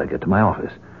as soon as I get to my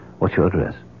office. What's your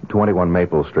address? 21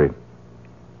 Maple Street.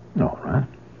 All right.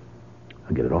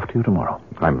 I'll get it off to you tomorrow.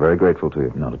 I'm very grateful to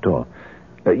you. Not at all.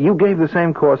 You gave the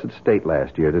same course at State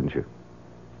last year, didn't you?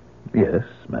 Yes,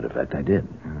 matter of fact, I did.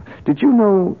 Did you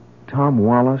know Tom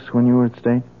Wallace when you were at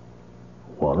State?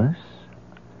 Wallace?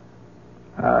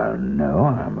 No,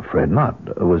 I'm afraid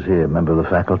not. Was he a member of the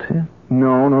faculty?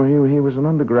 No, he was an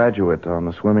undergraduate on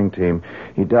the swimming team.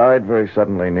 He died very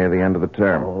suddenly near the end of the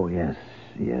term. Oh, yes,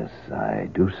 I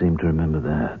do seem to remember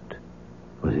that.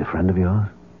 Was he a friend of yours?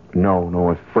 No,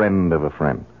 a friend of a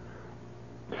friend.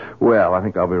 Well, I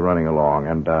think I'll be running along,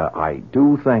 and I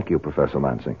do thank you, Professor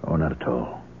Lansing. Oh, not at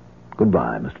all.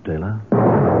 Goodbye, Mr. Taylor.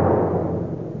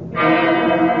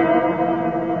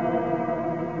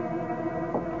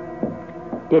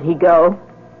 Did he go?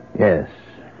 Yes.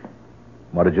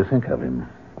 What did you think of him?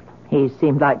 He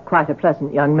seemed like quite a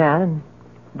pleasant young man and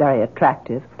very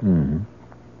attractive. Mm-hmm.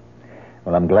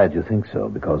 Well, I'm glad you think so,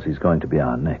 because he's going to be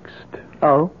our next.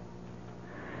 Oh?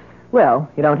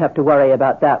 Well, you don't have to worry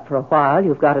about that for a while.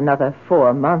 You've got another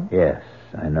 4 months. Yes,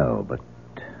 I know, but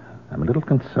I'm a little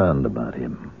concerned about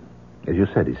him. As you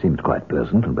said, he seems quite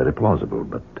pleasant and very plausible,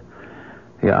 but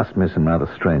He asked me some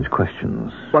rather strange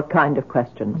questions. What kind of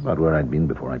questions? About where I'd been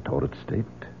before I toured State.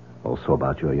 Also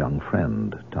about your young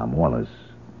friend, Tom Wallace.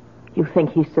 You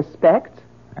think he suspects?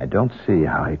 I don't see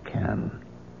how he can.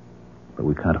 But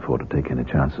we can't afford to take any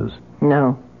chances.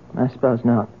 No, I suppose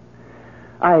not.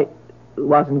 I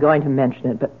wasn't going to mention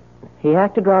it, but he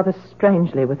acted rather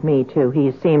strangely with me, too.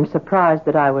 He seemed surprised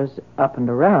that I was up and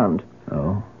around.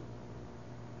 Oh?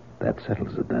 That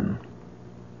settles it, then.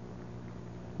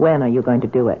 When are you going to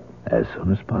do it? As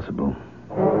soon as possible.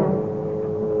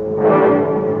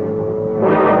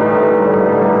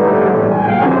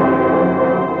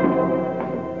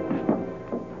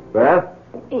 Beth?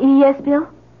 Yes, Bill?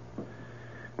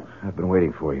 I've been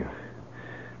waiting for you.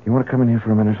 You want to come in here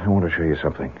for a minute? I want to show you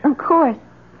something. Of course.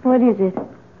 What is it?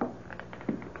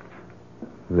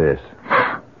 This.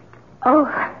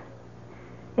 Oh,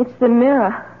 it's the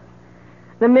mirror.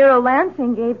 The mirror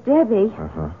Lansing gave Debbie.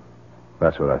 Uh-huh.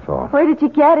 That's what I thought. Where did you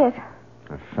get it?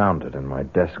 I found it in my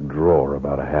desk drawer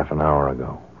about a half an hour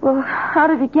ago. Well, how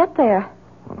did it get there?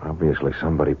 Well, obviously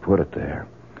somebody put it there.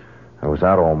 I was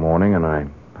out all morning, and I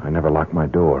never locked my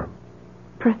door.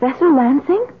 Professor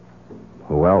Lansing?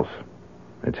 Who else?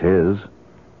 It's his.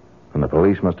 And the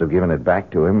police must have given it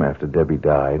back to him after Debbie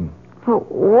died. Well,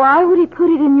 why would he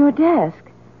put it in your desk?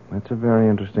 That's a very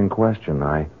interesting question.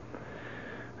 I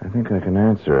think I can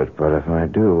answer it, but if I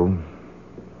do,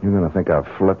 you're going to think I've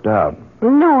flipped out.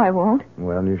 No, I won't.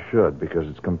 Well, you should, because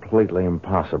it's completely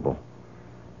impossible.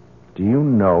 Do you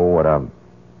know what a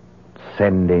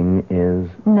sending is?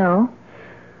 No.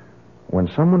 When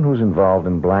someone who's involved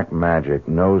in black magic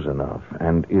knows enough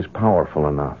and is powerful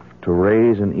enough to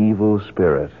raise an evil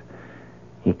spirit,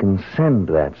 he can send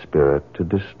that spirit to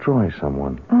destroy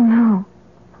someone. Oh, no.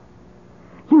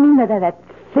 You mean that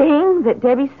thing that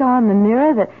Debbie saw in the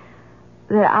mirror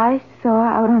that I saw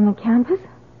out on the campus?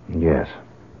 Yes.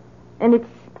 And it's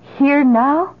here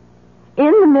now?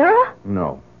 In the mirror?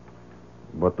 No.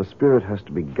 But the spirit has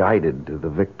to be guided to the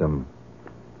victim.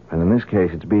 And in this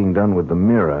case, it's being done with the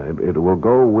mirror. It will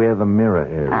go where the mirror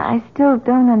is. I still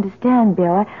don't understand,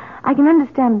 Bill. I can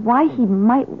understand why he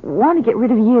might want to get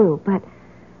rid of you, but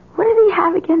what did he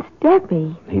have against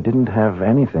Debbie? He didn't have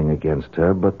anything against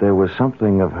her, but there was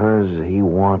something of hers he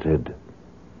wanted.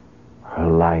 Her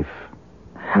life.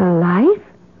 Her life?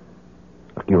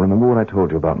 You remember what I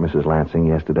told you about Mrs. Lansing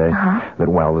yesterday? Uh-huh. That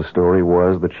while the story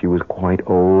was that she was quite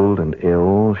old and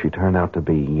ill, she turned out to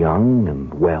be young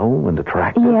and well and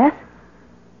attractive? Yes.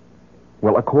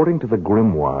 Well, according to the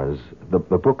grimoires, the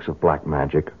books of black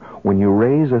magic, when you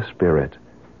raise a spirit,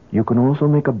 you can also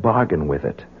make a bargain with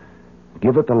it.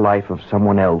 Give it the life of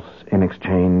someone else in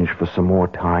exchange for some more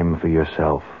time for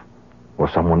yourself or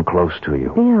someone close to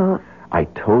you. Bill. I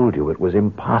told you it was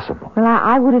impossible. Well,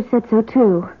 I would have said so,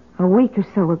 too, a week or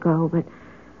so ago, but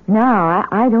now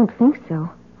I don't think so.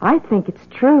 I think it's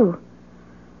true.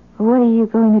 What are you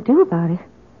going to do about it?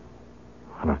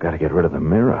 Well, I've got to get rid of the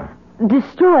mirror.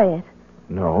 Destroy it.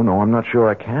 No, I'm not sure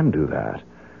I can do that.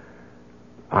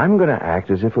 I'm going to act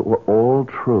as if it were all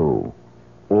true,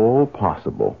 all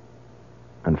possible,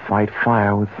 and fight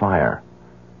fire with fire.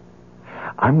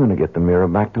 I'm going to get the mirror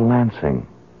back to Lansing.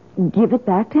 Give it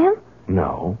back to him?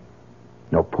 No,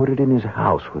 put it in his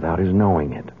house without his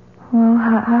knowing it. Well,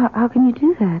 how can you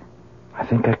do that? I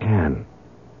think I can.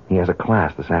 He has a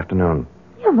class this afternoon.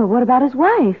 Yeah, but what about his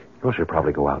wife? Well, she'll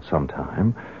probably go out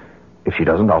sometime. If she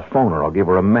doesn't, I'll phone her. I'll give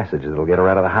her a message that'll get her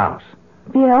out of the house.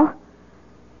 Bill,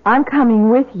 I'm coming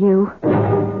with you.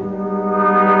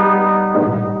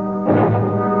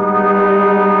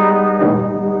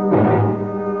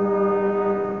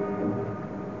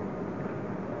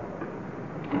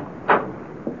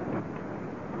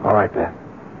 All right, Beth.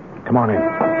 Come on in.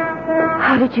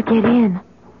 How did you get in?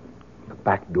 The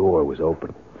back door was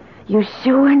open. You're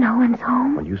sure no one's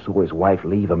home? Well, you saw his wife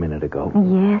leave a minute ago.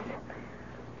 Yes.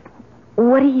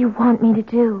 What do you want me to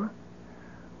do?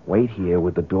 Wait here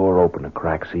with the door open a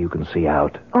crack so you can see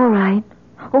out. All right.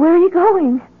 Where are you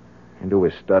going? Into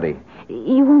his study.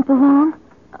 You won't be long?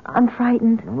 I'm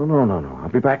frightened. No. I'll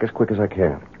be back as quick as I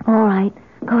can. All right.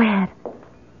 Go ahead.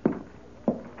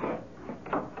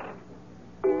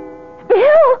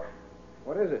 Bill!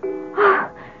 What is it?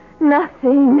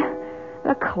 Nothing.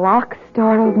 The clock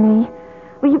startled me.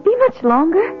 Will you be much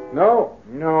longer? No.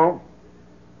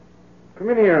 Come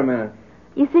in here a minute.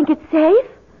 You think it's safe?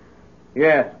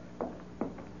 Yes.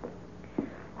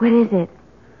 What is it?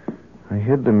 I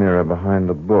hid the mirror behind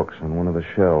the books on one of the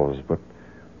shelves, but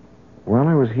while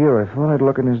I was here, I thought I'd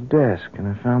look in his desk, and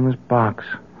I found this box.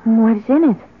 What's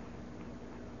in it?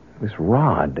 This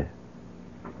rod.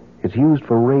 It's used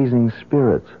for raising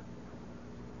spirits.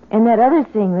 And that other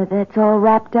thing that's all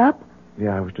wrapped up?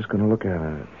 Yeah, I was just going to look at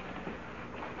it.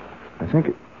 I think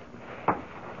it...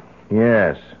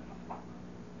 Yes.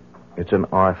 It's an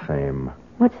Arthame.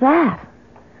 What's that?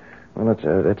 Well,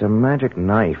 it's a magic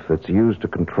knife that's used to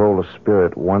control a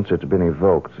spirit once it's been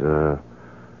evoked.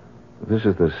 This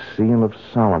is the Seal of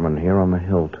Solomon here on the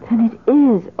hilt. Then it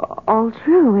is all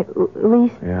true, at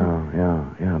least...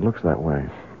 Yeah, it looks that way.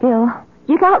 Bill,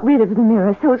 you got rid of the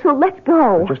mirror, so let's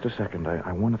go. Just a second.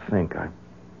 I want to think. I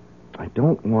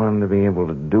don't want him to be able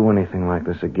to do anything like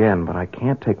this again, but I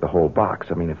can't take the whole box.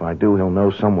 I mean, if I do, he'll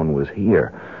know someone was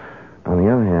here. On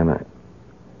the other hand,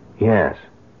 yes.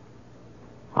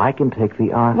 I can take the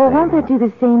Arthame. Well, won't that do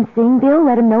the same thing, Bill?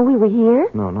 Let him know we were here?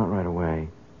 No, not right away.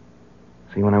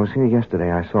 See, when I was here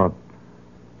yesterday, I saw...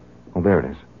 Oh, there it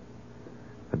is.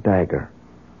 A dagger.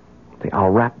 See, I'll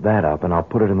wrap that up, and I'll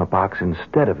put it in the box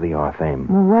instead of the Arthame.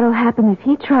 Well, what'll happen if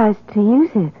he tries to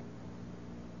use it?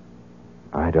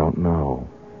 I don't know.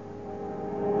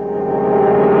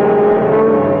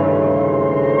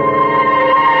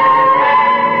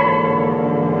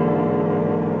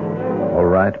 All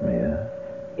right, Mia.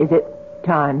 Is it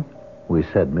time? We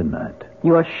said midnight.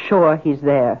 You're sure he's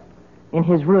there? In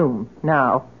his room,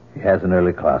 now? He has an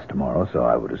early class tomorrow, so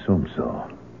I would assume so.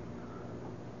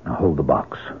 Now hold the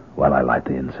box while I light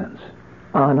the incense.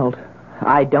 Arnold,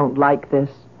 I don't like this.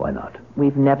 Why not?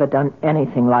 We've never done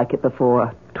anything like it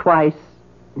before. Twice.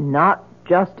 Not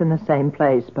just in the same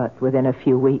place, but within a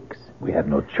few weeks. We had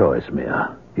no choice,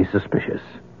 Mia. He's suspicious.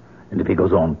 And if he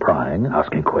goes on prying,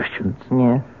 asking questions...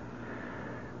 Yeah.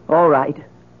 All right.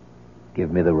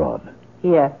 Give me the rod.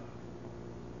 Here.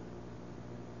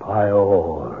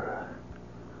 Pior,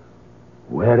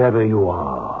 wherever you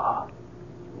are,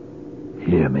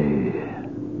 hear me.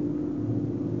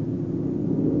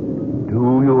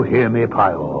 Do you hear me,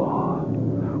 Pior?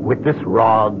 With this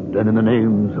rod and in the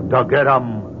names of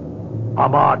Dageram,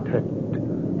 Amatet,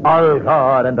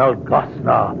 Algar, and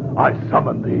Algasna, I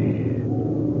summon thee.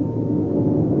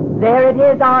 There it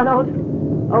is, Arnold.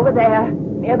 Over there,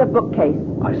 near the bookcase.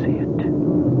 I see it.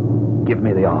 Give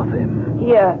me the Arthame.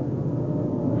 Here.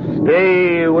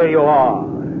 Stay where you are.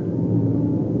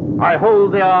 I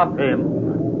hold the Arthame.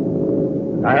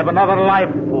 I have another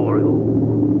life for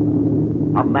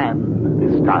you. A man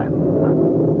this time.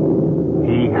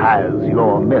 He has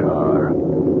your mirror.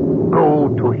 Go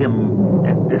to him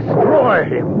and destroy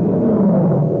him.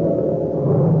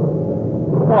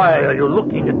 Why are you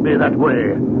looking at me that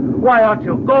way? Why aren't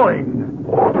you going?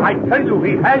 I tell you,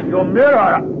 he has your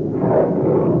mirror.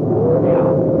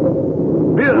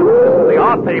 Bill, the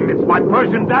Arthame, it's my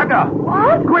Persian dagger.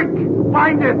 What? Quick,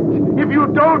 find it. If you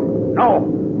don't... No,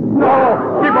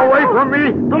 keep away from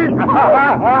me, please.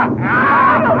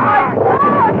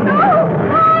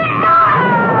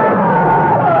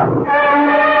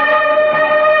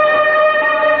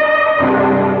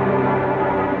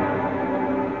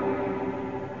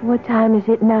 What time is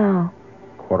it now?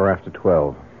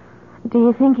 12:15. Do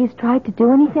you think he's tried to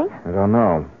do anything? I don't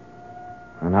know.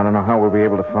 And I don't know how we'll be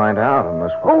able to find out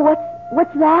unless... Oh,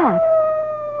 what's that?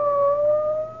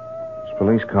 It's a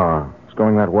police car. It's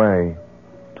going that way,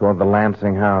 toward the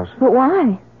Lansing house. But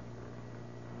why?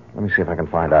 Let me see if I can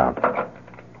find out.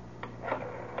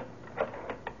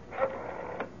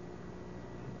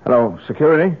 Hello,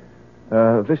 security?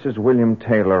 This is William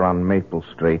Taylor on Maple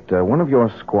Street. One of your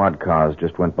squad cars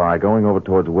just went by, going over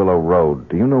towards Willow Road.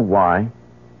 Do you know why?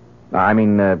 I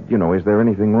mean, is there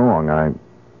anything wrong?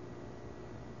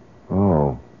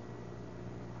 Oh,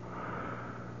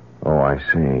 I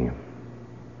see.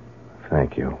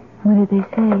 Thank you. What did they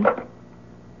say?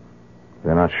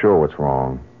 They're not sure what's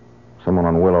wrong. Someone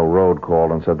on Willow Road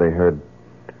called and said they heard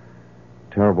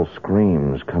terrible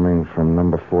screams coming from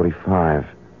number 45.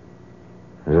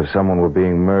 As if someone were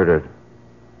being murdered.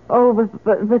 Oh,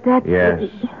 but that's... Yes.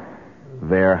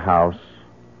 Their house.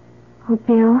 Oh,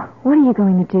 Bill, what are you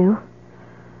going to do?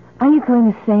 Are you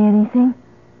going to say anything?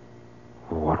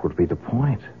 Well, what would be the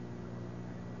point?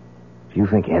 Do you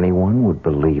think anyone would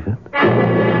believe it?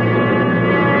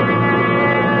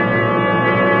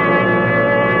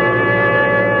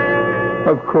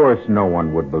 Of course no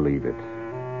one would believe it.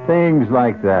 Things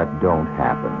like that don't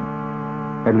happen.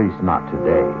 At least not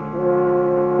today.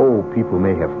 Oh, people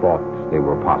may have thought they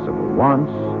were possible once.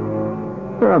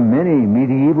 There are many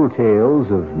medieval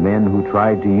tales of men who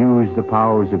tried to use the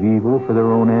powers of evil for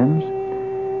their own ends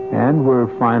and were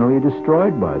finally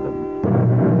destroyed by them.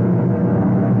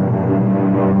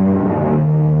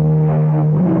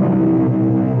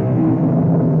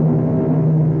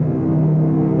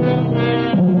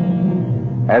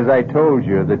 As I told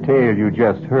you, the tale you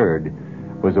just heard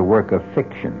was a work of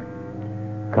fiction,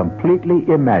 completely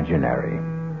imaginary.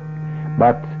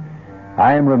 But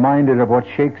I am reminded of what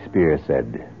Shakespeare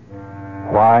said.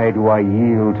 Why do I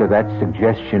yield to that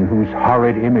suggestion whose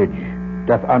horrid image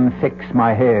doth unfix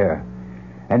my hair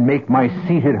and make my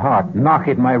seated heart knock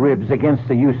at my ribs against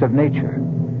the use of nature?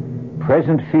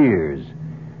 Present fears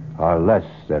are less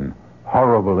than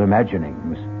horrible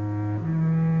imaginings.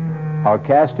 Our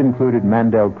cast included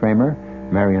Mandel Kramer,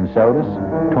 Marion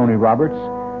Seldes, Tony Roberts,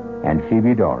 and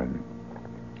Phoebe Doran.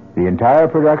 The entire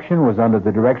production was under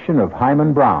the direction of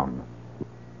Hyman Brown.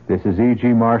 This is E.G.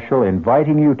 Marshall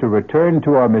inviting you to return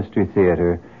to our Mystery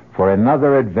Theater for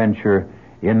another adventure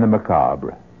in the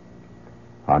macabre.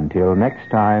 Until next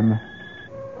time,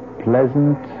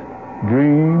 pleasant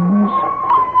dreams.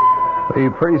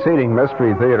 The preceding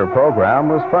Mystery Theater program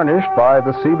was furnished by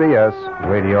the CBS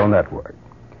Radio Network.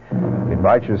 We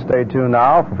invite you to stay tuned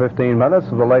now for 15 minutes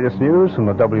of the latest news from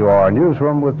the WOR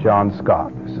Newsroom with John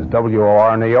Scott. This is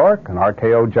WOR New York and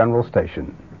RKO General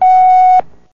Station.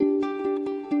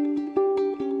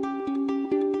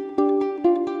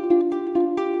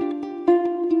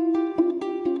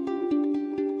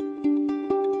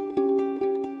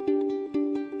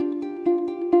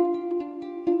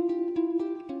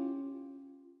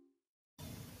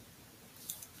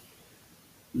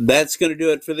 That's going to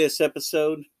do it for this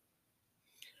episode.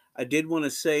 I did want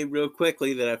to say real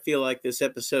quickly that I feel like this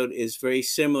episode is very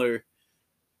similar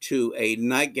to a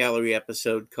Night Gallery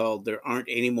episode called There Aren't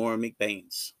Any More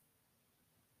McBains.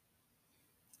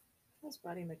 Has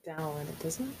Buddy McDowell in it,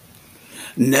 doesn't it?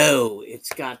 No, it's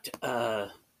got, I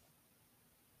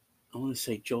want to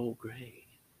say Joel Grey.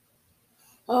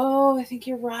 Oh, I think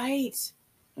you're right.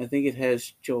 I think it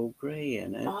has Joel Grey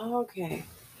in it. Oh, okay.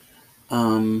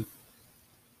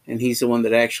 And he's the one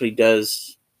that actually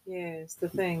does Yes, the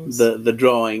things. the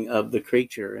drawing of the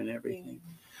creature and everything.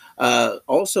 Yeah.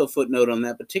 Also, footnote on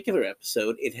that particular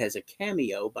episode, it has a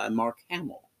cameo by Mark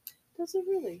Hamill. Does it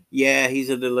really? Yeah, he's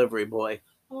a delivery boy.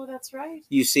 Oh, that's right.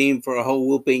 You see him for a whole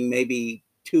whooping, maybe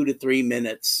 2 to 3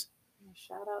 minutes.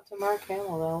 Shout out to Mark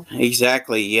Hamill, though.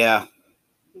 Exactly, yeah.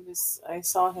 I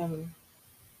saw him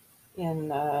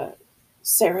in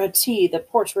Sarah T., The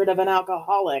Portrait of an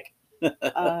Alcoholic.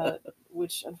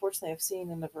 Which unfortunately I've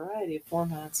seen in a variety of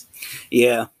formats.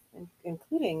 Yeah.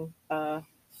 Including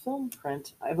film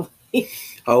print, I believe.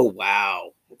 Oh,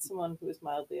 wow. It's someone who is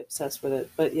mildly obsessed with it.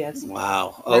 But yes.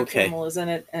 Wow. Mark Okay. Hamill is in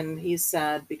it, and he's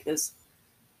sad because,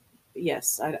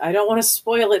 yes, I don't want to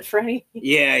spoil it for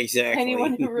yeah, exactly.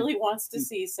 anyone who really wants to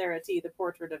see Sarah T., The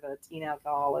Portrait of a Teen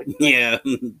Alcoholic. Yeah.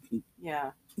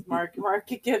 Yeah. Mark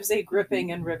gives a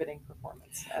gripping and riveting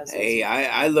performance. Hey,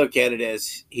 I look at it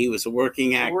as he was a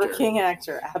working actor. Working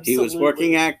actor, absolutely. He was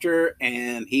working actor,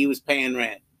 and he was paying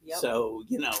rent. Yep. So,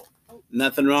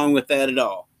 nothing wrong with that at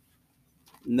all.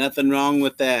 Nothing wrong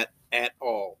with that at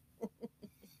all.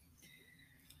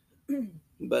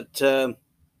 But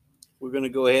we're going to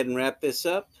go ahead and wrap this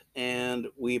up, and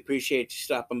we appreciate you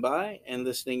stopping by and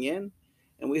listening in,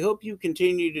 and we hope you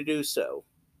continue to do so.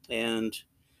 And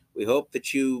we hope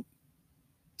that you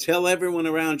tell everyone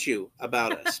around you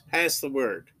about us. Pass the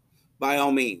word. By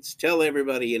all means, tell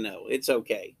everybody you know. It's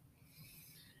okay.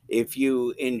 If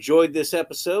you enjoyed this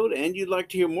episode and you'd like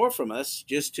to hear more from us,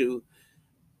 just to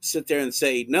sit there and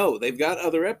say, no, they've got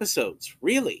other episodes.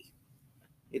 Really?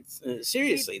 It's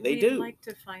seriously, they do. We'd like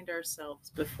to find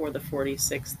ourselves before the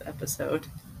 46th episode.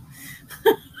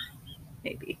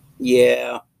 Maybe.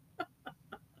 Yeah.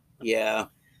 Yeah.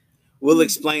 We'll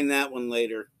explain that one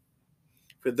later.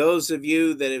 For those of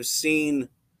you that have seen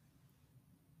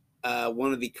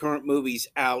one of the current movies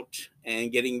out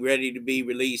and getting ready to be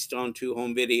released onto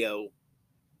home video,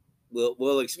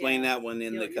 we'll explain that one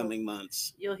in the coming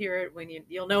months. You'll hear it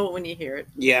you'll know it when you hear it.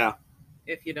 Yeah.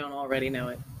 If you don't already know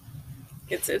it.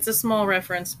 It's a small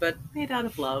reference, but made out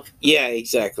of love. Yeah,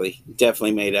 exactly.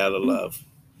 Definitely made out of love.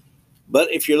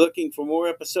 But if you're looking for more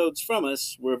episodes from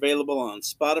us, we're available on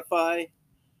Spotify,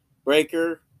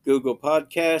 Breaker, Google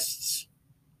Podcasts,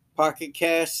 Pocket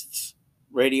Casts,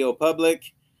 Radio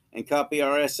Public, and Copy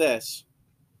RSS.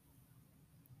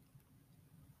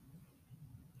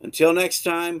 Until next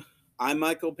time, I'm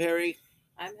Michael Perry.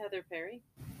 I'm Heather Perry.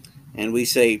 And we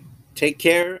say, take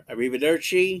care,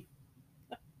 arrivederci.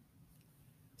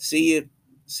 See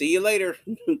you later.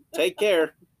 Take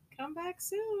care. Come back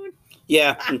soon.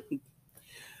 Yeah.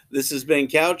 This has been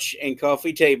Couch and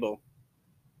Coffee Table.